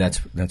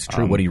 That's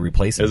true. What do you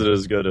replace it? Is it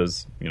as good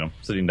as,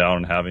 sitting down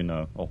and having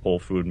a whole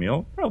food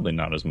meal? Probably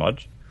not as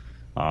much.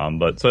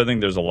 But so I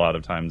think there's a lot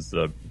of times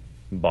the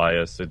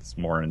bias, it's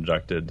more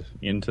injected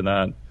into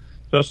that,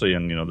 especially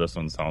in, this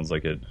one sounds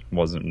like it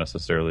wasn't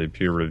necessarily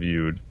peer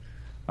reviewed.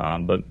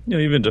 But,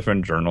 even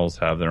different journals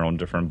have their own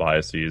different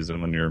biases. And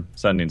when you're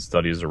sending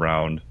studies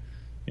around,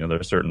 there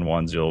are certain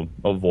ones you'll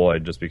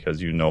avoid just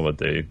because what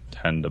they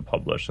tend to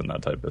publish and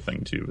that type of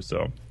thing too.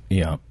 So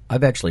yeah,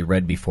 I've actually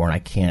read before, and I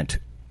can't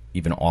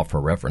even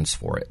offer reference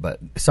for it, but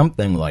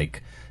something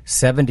like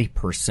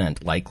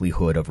 70%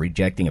 likelihood of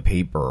rejecting a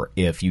paper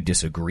if you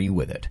disagree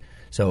with it.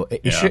 So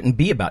it shouldn't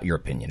be about your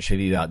opinion. It should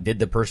be about,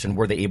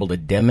 were they able to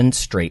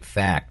demonstrate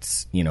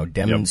facts,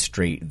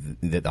 demonstrate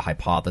that the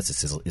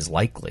hypothesis is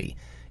likely.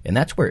 And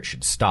that's where it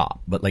should stop.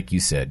 But like you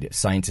said,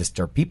 scientists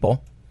are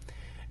people,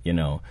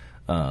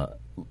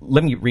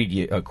 let me read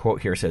you a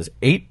quote here. It says,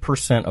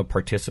 8% of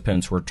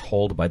participants were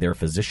told by their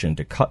physician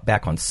to cut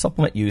back on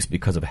supplement use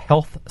because of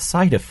health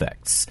side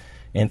effects.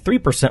 And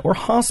 3% were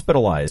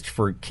hospitalized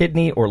for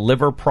kidney or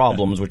liver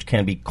problems, which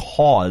can be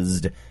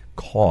caused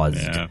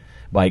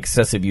by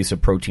excessive use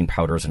of protein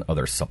powders and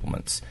other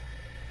supplements.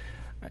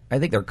 I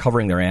think they're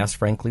covering their ass,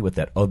 frankly, with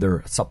that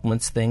other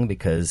supplements thing,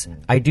 because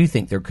I do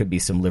think there could be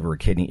some liver or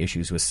kidney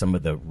issues with some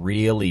of the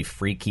really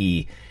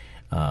freaky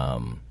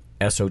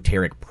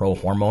esoteric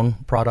pro-hormone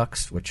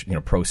products, which,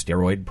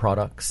 pro-steroid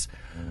products.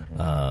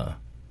 But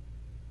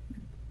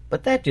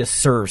that just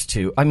serves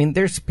to,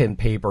 there's been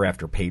paper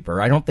after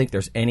paper. I don't think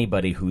there's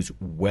anybody who's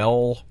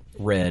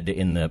well-read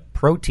in the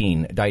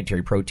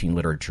dietary protein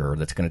literature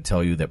that's going to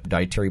tell you that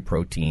dietary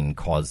protein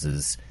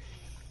causes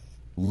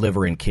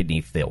liver and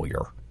kidney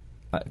failure.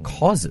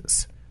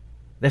 Causes.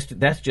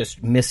 That's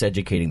just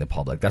miseducating the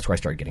public. That's where I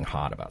started getting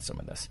hot about some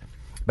of this.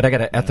 But I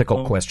got an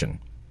ethical question.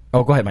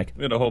 Oh, go ahead, Mike.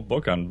 We had a whole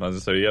book on,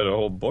 you had a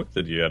whole book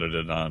that you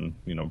edited on,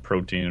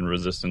 protein and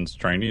resistance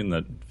training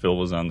that Phil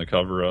was on the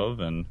cover of.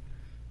 And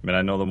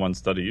I know the one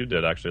study you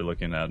did actually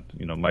looking at,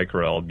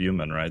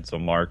 microalbumin, right? So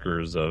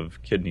markers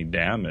of kidney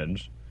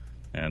damage,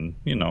 and,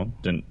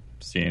 didn't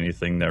see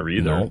anything there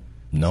either.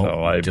 No,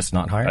 so just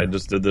not higher. I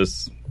just did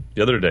this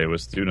the other day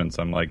with students.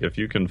 I'm like, if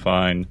you can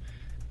find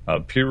a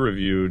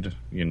peer-reviewed,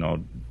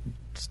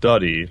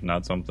 study,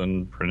 not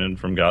something printed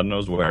from God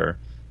knows where,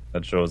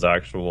 that shows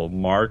actual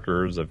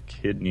markers of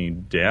kidney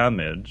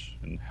damage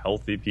in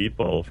healthy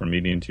people from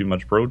eating too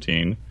much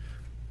protein,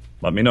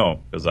 let me know,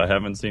 because I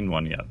haven't seen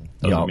one yet.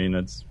 Doesn't mean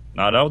it's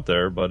not out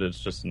there, but it's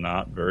just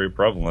not very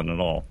prevalent at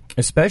all.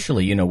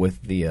 Especially,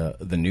 with the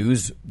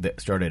news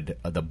that started,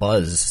 the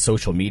buzz,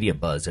 social media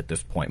buzz at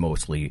this point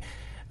mostly,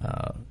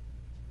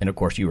 And, of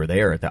course, you were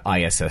there at the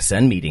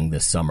ISSN meeting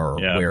this summer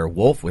where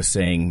Wolf was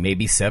saying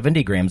maybe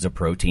 70 grams of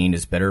protein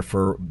is better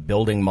for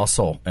building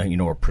muscle,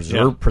 or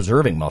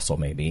preserving muscle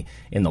maybe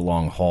in the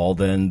long haul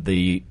than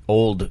the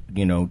old,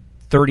 20 to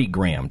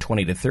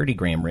 30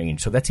 gram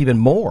range. So that's even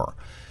more.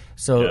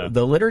 So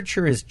the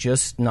literature is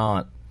just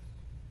not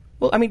 –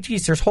 well, I mean,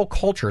 geez, there's whole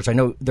cultures. I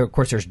know,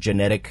 there's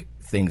genetic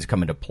things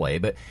come into play.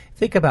 But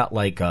think about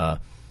like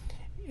the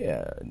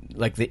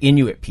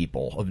Inuit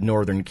people of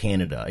northern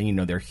Canada.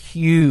 They're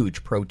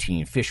huge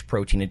fish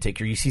protein intake.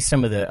 You see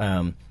some of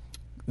the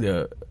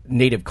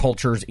native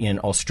cultures in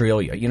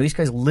Australia. These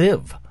guys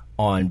live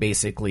on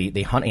basically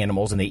they hunt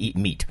animals and they eat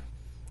meat,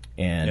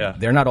 and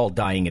they're not all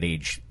dying at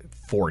age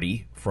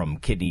 40 from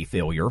kidney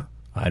failure.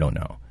 I don't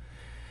know.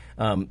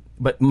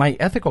 But my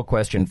ethical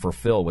question for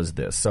Phil was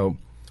this. So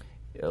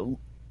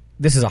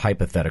this is a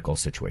hypothetical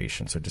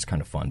situation, so just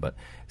kind of fun. But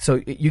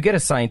so you get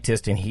a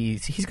scientist, and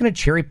he's going to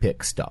cherry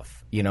pick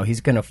stuff. He's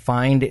going to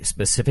find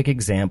specific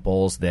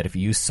examples that if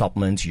you use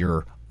supplements,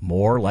 you're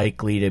more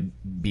likely to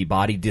be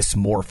body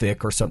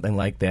dysmorphic or something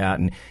like that.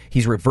 And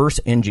he's reverse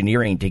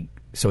engineering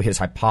so his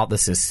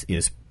hypothesis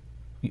is,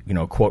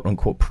 quote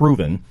unquote,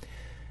 proven.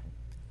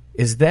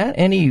 Is that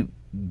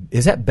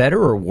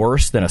better or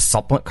worse than a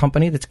supplement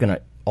company that's going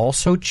to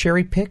also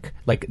cherry pick?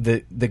 Like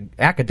the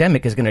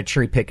academic is going to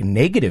cherry pick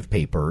negative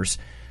papers.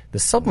 The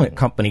supplement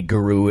company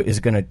guru is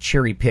going to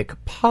cherry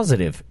pick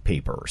positive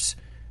papers.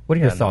 What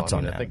are your thoughts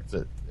on that? I think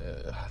that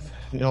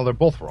they're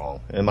both wrong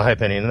in my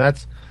opinion, and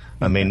that's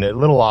a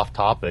little off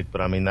topic,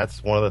 but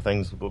that's one of the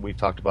things that we've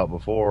talked about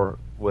before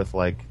with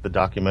like the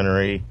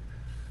documentary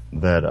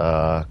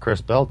that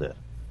Chris Bell did.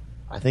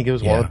 I think it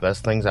was one of the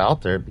best things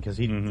out there because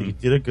he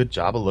did a good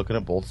job of looking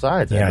at both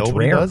sides. Yeah, and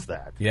nobody rare. does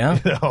that. Yeah.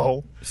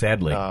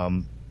 Sadly.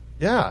 And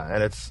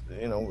it's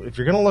if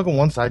you're going to look at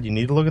one side, you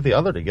need to look at the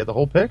other to get the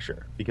whole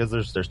picture because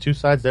there's two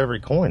sides to every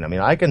coin.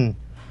 I could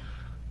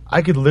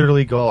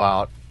literally go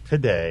out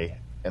today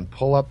and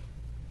pull up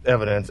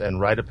evidence and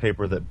write a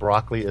paper that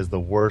broccoli is the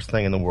worst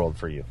thing in the world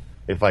for you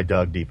if I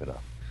dug deep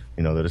enough.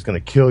 That it's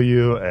going to kill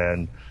you,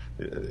 and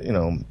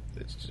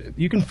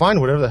you can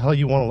find whatever the hell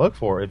you want to look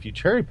for if you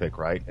cherry pick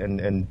right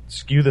and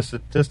skew the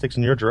statistics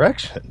in your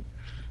direction.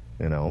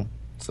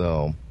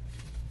 So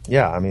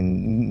yeah,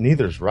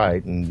 neither's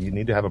right, and you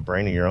need to have a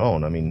brain of your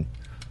own. Like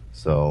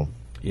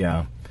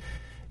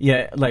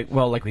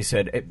we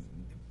said,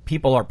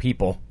 people are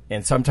people,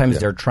 and sometimes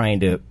they're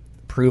trying to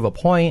prove a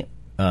point.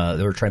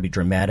 They're trying to be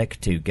dramatic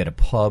to get a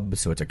pub,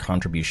 so it's a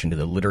contribution to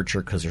the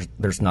literature because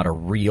there's not a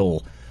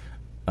real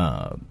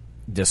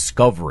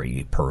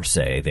discovery per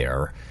se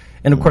there.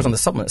 And of course, on the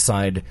supplement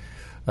side,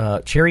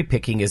 cherry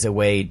picking is a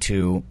way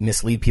to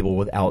mislead people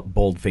without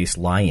bold-faced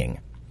lying.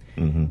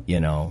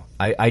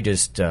 I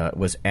just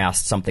was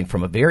asked something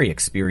from a very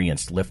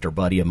experienced lifter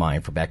buddy of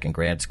mine from back in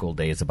grad school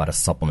days about a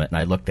supplement, and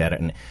I looked at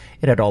it, and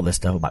it had all this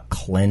stuff about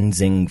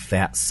cleansing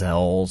fat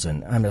cells,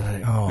 and I'm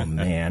like, oh,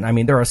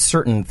 man. There are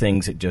certain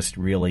things that just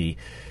really,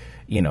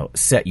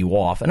 set you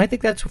off. And I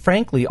think that's,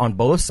 frankly, on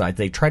both sides,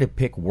 they try to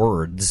pick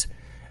words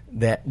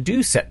that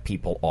do set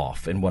people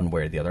off in one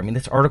way or the other.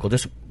 This article,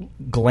 just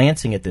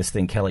glancing at this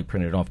thing Kelly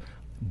printed off,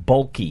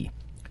 bulky,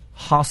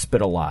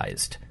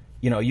 hospitalized.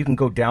 You can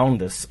go down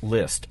this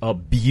list.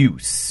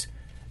 Abuse,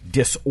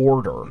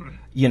 disorder.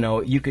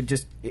 You could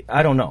just,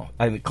 I don't know.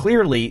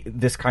 Clearly,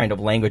 this kind of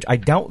language, I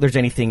doubt there's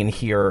anything in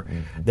here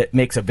that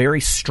makes a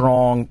very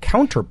strong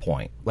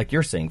counterpoint, like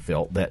you're saying,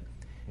 Phil, that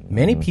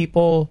many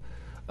people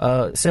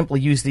simply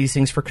use these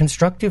things for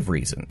constructive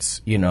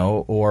reasons,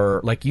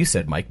 or like you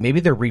said, Mike, maybe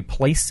they're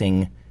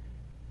replacing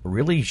a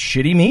really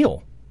shitty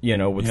meal,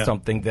 with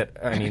something that,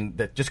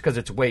 that just because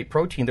it's whey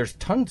protein, there's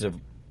tons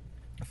of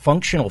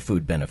functional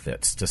food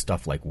benefits to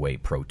stuff like whey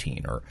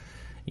protein or,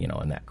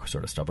 and that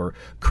sort of stuff. Or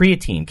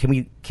creatine.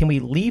 Can we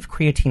leave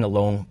creatine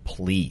alone,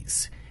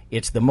 please?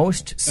 It's the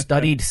most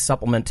studied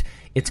supplement.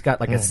 It's got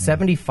like a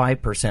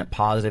 75%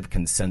 positive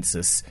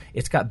consensus.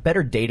 It's got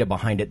better data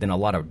behind it than a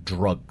lot of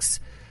drugs.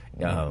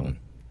 And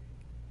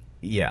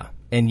yet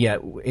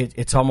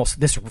it's almost,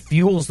 this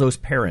fuels those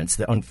parents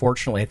that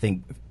unfortunately I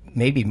think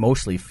maybe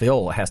mostly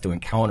Phil has to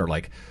encounter,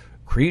 like,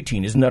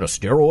 creatine, isn't that a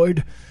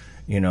steroid?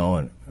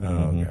 God,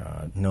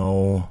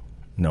 no,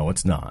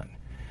 it's not.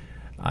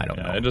 I don't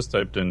know. I just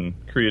typed in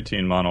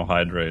creatine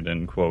monohydrate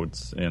in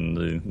quotes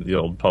in the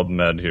old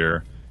PubMed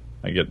here.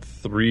 I get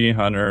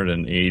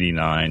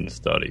 389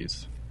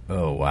 studies.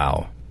 Oh,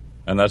 wow.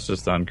 And that's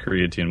just on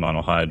creatine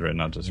monohydrate,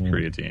 not just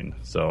creatine.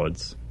 So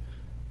it's,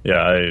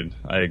 I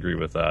agree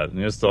with that. And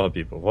you still have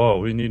people,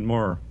 we need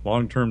more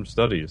long-term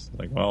studies.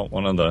 Like, well,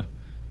 one of the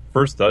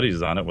first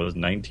studies on it was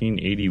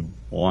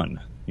 1981.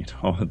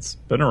 It's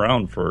been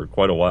around for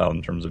quite a while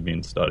in terms of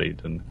being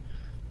studied. And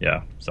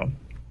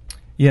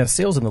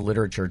sales in the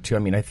literature, too.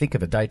 I think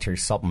of a dietary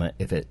supplement,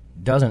 if it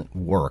doesn't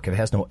work, if it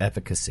has no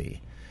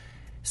efficacy,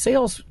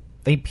 sales,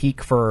 they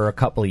peak for a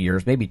couple of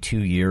years, maybe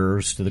 2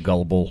 years to the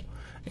gullible,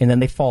 and then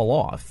they fall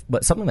off.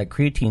 But something like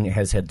creatine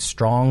has had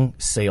strong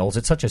sales.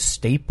 It's such a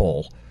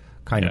staple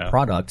kind of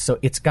product, so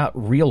it's got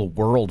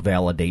real-world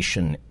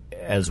validation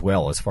as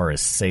well as far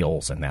as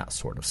sales and that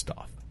sort of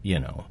stuff, you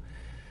know.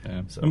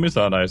 Yeah. So. And we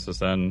saw at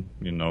ISSN,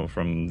 you know,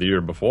 from the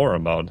year before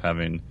about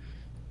having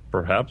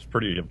perhaps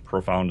pretty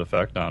profound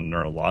effect on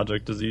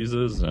neurologic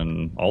diseases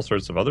and all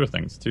sorts of other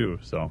things too.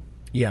 So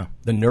yeah,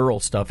 the neural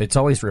stuff, it's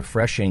always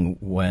refreshing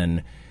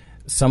when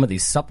some of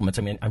these supplements,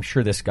 I mean, I'm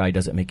sure this guy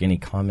doesn't make any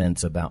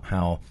comments about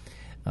how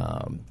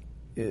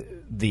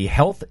the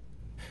health,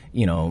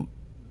 you know,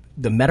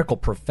 the medical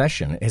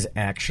profession has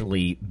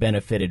actually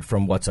benefited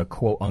from what's a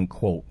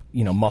quote-unquote,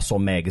 you know, Muscle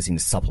Magazine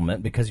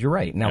supplement, because you're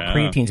right. Now,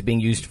 creatine's being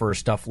used for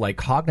stuff like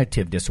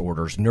cognitive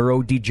disorders,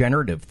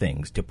 neurodegenerative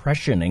things,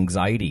 depression,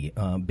 anxiety,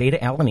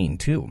 beta-alanine,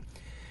 too.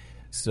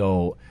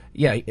 So,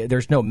 yeah,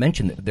 there's no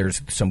mention that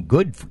there's some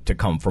good to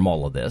come from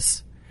all of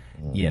this,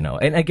 you know.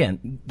 And,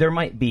 again, there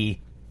might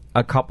be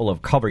a couple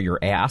of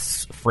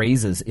cover-your-ass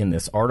phrases in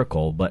this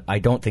article, but I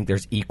don't think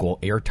there's equal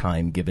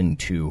airtime given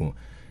to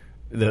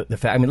the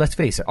fact. I mean, let's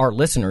face it, our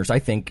listeners, I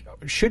think,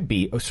 should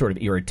be sort of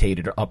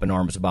irritated or up in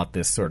arms about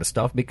this sort of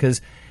stuff,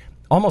 because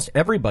almost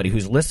everybody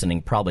who's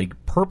listening probably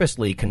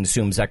purposely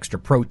consumes extra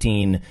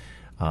protein,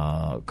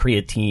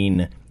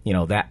 creatine, you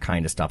know, that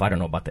kind of stuff. I don't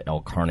know about the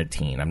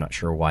L-carnitine. I'm not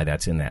sure why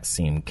that's in that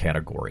same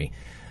category.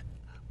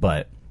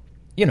 But,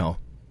 you know,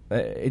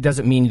 it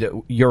doesn't mean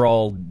that you're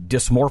all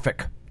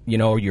dysmorphic, you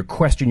know, you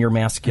question your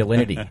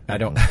masculinity. I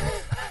don't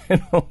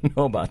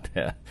know about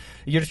that.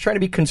 You're just trying to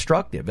be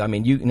constructive. I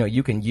mean, you know,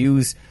 you can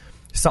use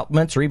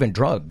supplements or even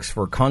drugs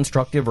for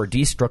constructive or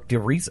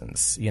destructive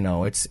reasons. You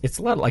know, it's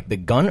a lot like the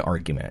gun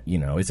argument. You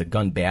know, is a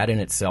gun bad in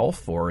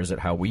itself, or is it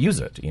how we use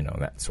it? You know,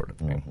 that sort of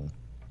thing. Mm-hmm.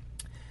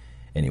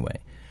 Anyway.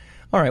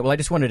 All right. Well, I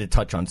just wanted to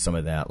touch on some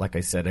of that. Like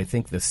I said, I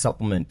think the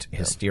supplement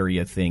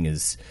hysteria thing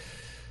is,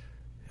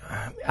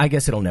 I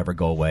guess it'll never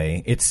go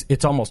away.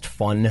 It's almost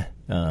fun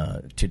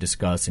to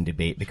discuss and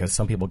debate, because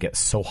some people get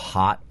so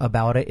hot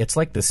about it. It's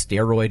like the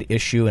steroid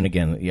issue, and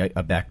again,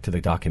 back to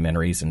the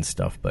documentaries and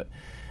stuff. But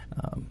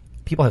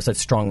people have such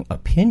strong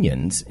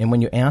opinions, and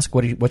when you ask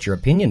what's your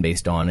opinion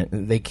based on,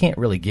 they can't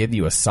really give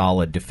you a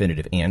solid,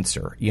 definitive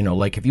answer. You know,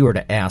 like if you were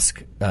to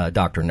ask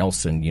Dr.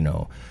 Nelson, you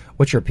know,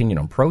 what's your opinion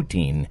on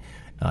protein?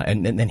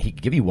 And then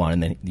he'd give you one,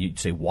 and then you'd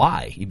say,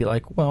 why? He'd be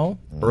like, well,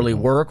 early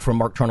work from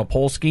Mark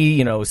Tarnopolsky,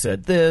 you know,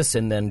 said this,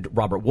 and then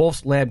Robert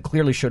Wolf's lab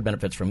clearly showed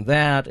benefits from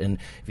that. And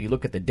if you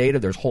look at the data,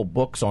 there's whole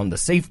books on the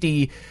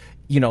safety.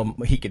 You know,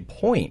 he could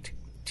point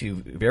to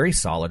very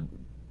solid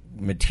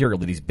material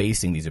that he's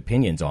basing these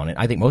opinions on. And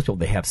I think most people,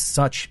 they have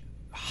such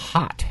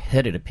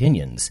hot-headed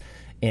opinions,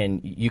 and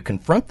you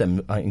confront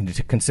them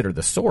to consider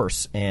the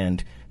source,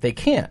 and they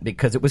can't,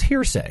 because it was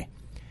hearsay,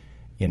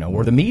 you know,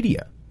 or the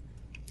media.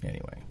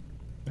 Anyway.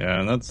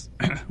 Yeah, and that's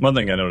one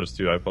thing I noticed,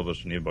 too. I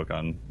published an ebook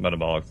on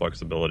metabolic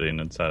flexibility,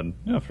 and it's had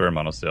a fair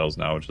amount of sales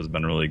now, which has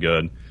been really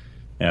good.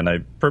 And I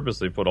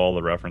purposely put all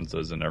the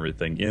references and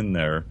everything in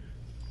there,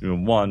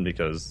 one,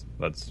 because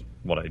that's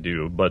what I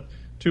do, but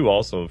two,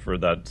 also for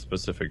that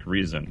specific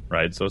reason,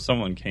 right? So if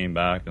someone came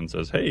back and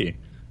says, hey,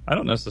 I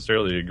don't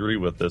necessarily agree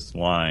with this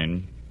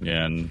line,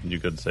 and you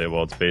could say,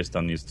 well, it's based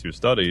on these two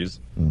studies,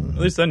 at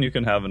least then you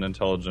can have an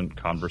intelligent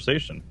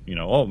conversation. You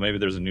know, oh, maybe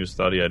there's a new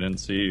study I didn't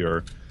see,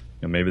 or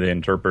maybe they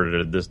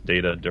interpreted this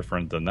data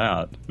different than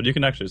that. But you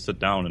can actually sit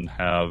down and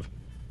have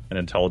an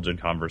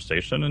intelligent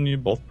conversation, and you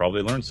both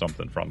probably learn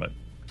something from it.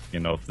 You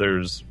know, if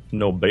there's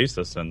no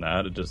basis in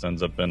that, it just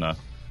ends up in a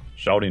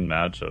shouting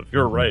match of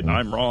you're right and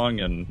I'm wrong,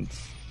 and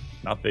it's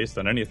not based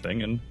on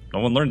anything, and no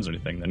one learns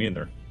anything then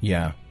either.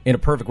 Yeah. In a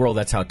perfect world,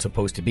 that's how it's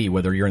supposed to be,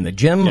 whether you're in the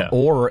gym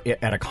or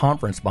at a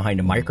conference behind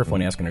a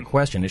microphone asking a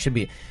question. It should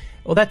be,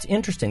 well, that's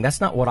interesting.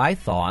 That's not what I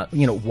thought.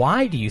 You know,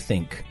 why do you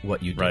think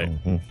what you do? Right.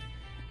 Mm-hmm.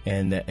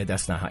 And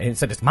that's not how. And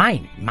so it's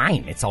mine.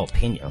 It's all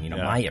opinion. You know,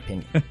 my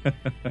opinion.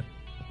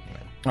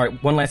 All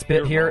right, one last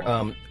bit here.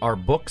 Our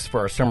books for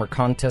our summer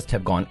contest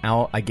have gone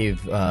out. I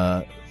gave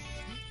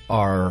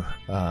our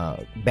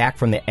Back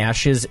from the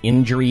Ashes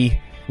injury,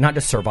 not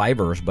just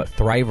survivors, but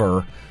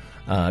thriver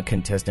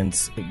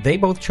contestants. They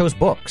both chose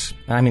books.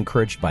 I'm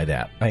encouraged by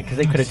that, because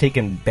they could have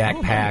taken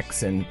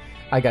backpacks, and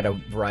I got a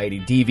variety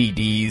of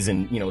DVDs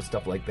and, you know,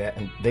 stuff like that,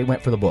 and they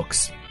went for the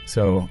books.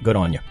 So good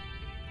on you.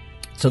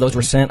 So those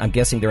were sent. I'm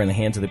guessing they're in the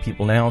hands of the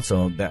people now.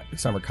 So that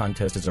summer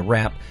contest is a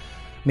wrap.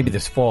 Maybe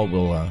this fall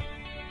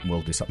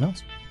we'll do something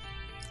else.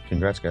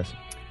 Congrats, guys.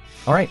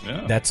 All right.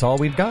 Yeah. That's all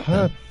we've got.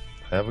 Have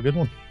a good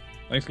one.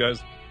 Thanks,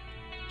 guys.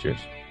 Cheers.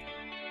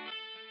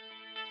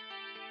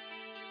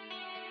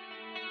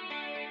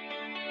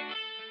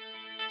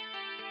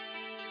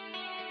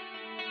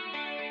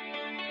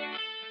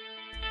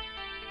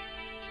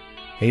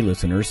 Hey,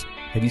 listeners.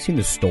 Have you seen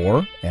the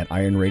store at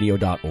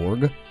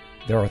ironradio.org?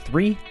 There are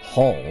 3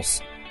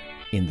 halls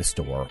in the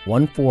store.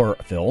 One for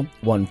Phil,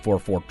 one for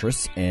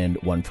Fortress, and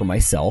one for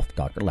myself,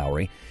 Dr.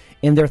 Lowry.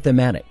 And they're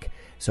thematic.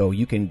 So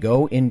you can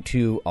go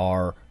into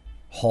our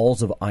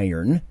Halls of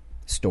Iron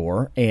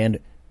store and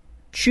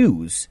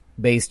choose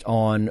based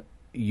on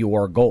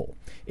your goal.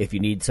 If you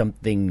need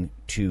something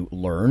to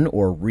learn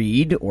or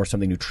read or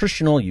something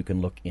nutritional, you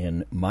can look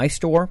in my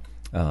store,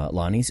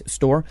 Lonnie's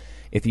store.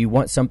 If you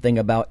want something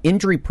about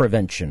injury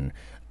prevention,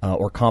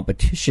 or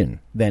competition,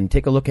 then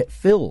take a look at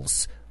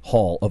Phil's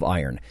Hall of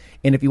Iron.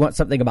 And if you want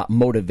something about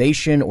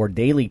motivation or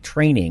daily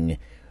training,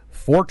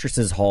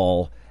 Fortress's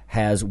Hall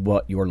has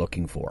what you're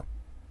looking for.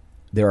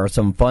 There are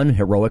some fun,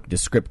 heroic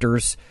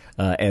descriptors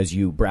as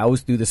you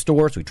browse through the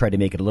stores. We try to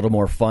make it a little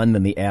more fun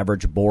than the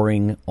average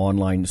boring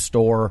online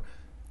store.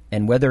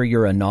 And whether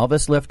you're a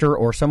novice lifter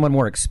or someone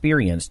more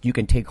experienced, you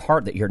can take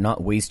heart that you're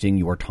not wasting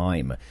your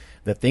time.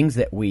 The things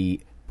that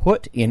we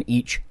put in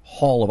each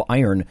Hall of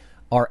Iron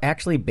are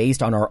actually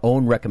based on our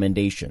own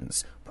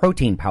recommendations.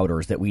 Protein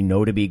powders that we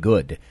know to be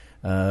good,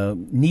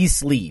 knee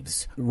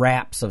sleeves,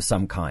 wraps of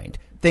some kind,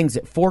 things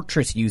that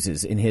Fortress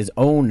uses in his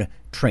own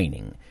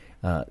training.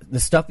 The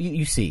stuff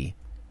you see,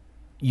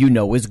 you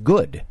know is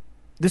good.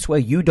 This way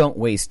you don't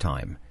waste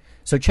time.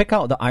 So check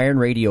out the Iron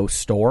Radio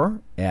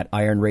store at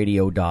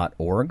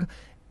ironradio.org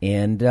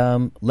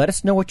and let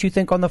us know what you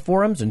think on the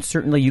forums, and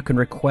certainly you can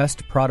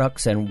request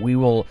products and we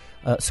will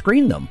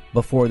screen them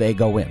before they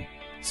go in.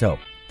 So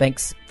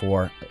thanks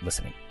for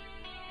listening.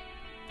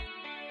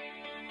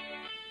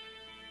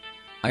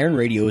 Iron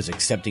Radio is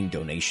accepting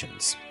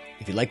donations.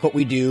 If you like what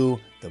we do,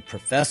 the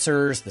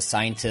professors, the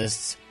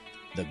scientists,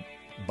 the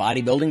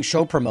bodybuilding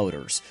show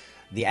promoters,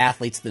 the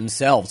athletes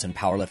themselves in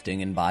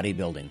powerlifting and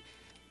bodybuilding,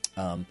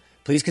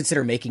 please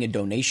consider making a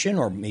donation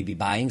or maybe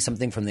buying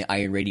something from the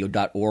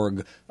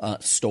ironradio.org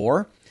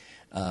store.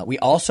 We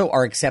also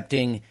are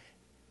accepting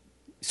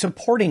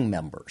supporting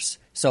members.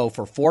 So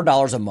for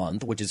 $4 a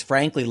month, which is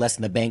frankly less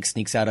than the bank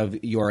sneaks out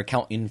of your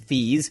account in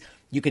fees,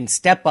 you can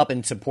step up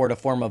and support a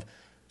form of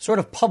sort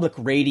of public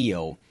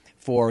radio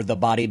for the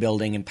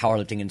bodybuilding and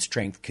powerlifting and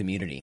strength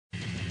community.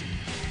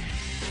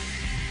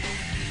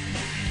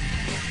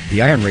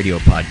 The Iron Radio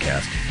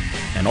podcast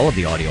and all of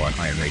the audio on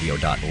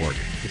ironradio.org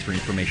is for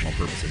informational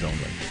purposes only.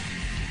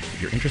 If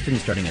you're interested in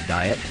starting a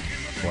diet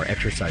or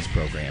exercise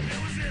program,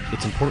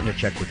 it's important to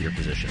check with your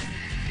physician.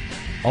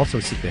 Also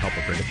seek the help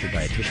of registered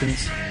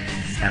dietitians,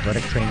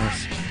 athletic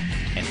trainers,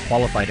 and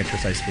qualified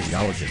exercise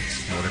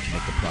physiologists in order to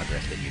make the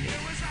progress that you need.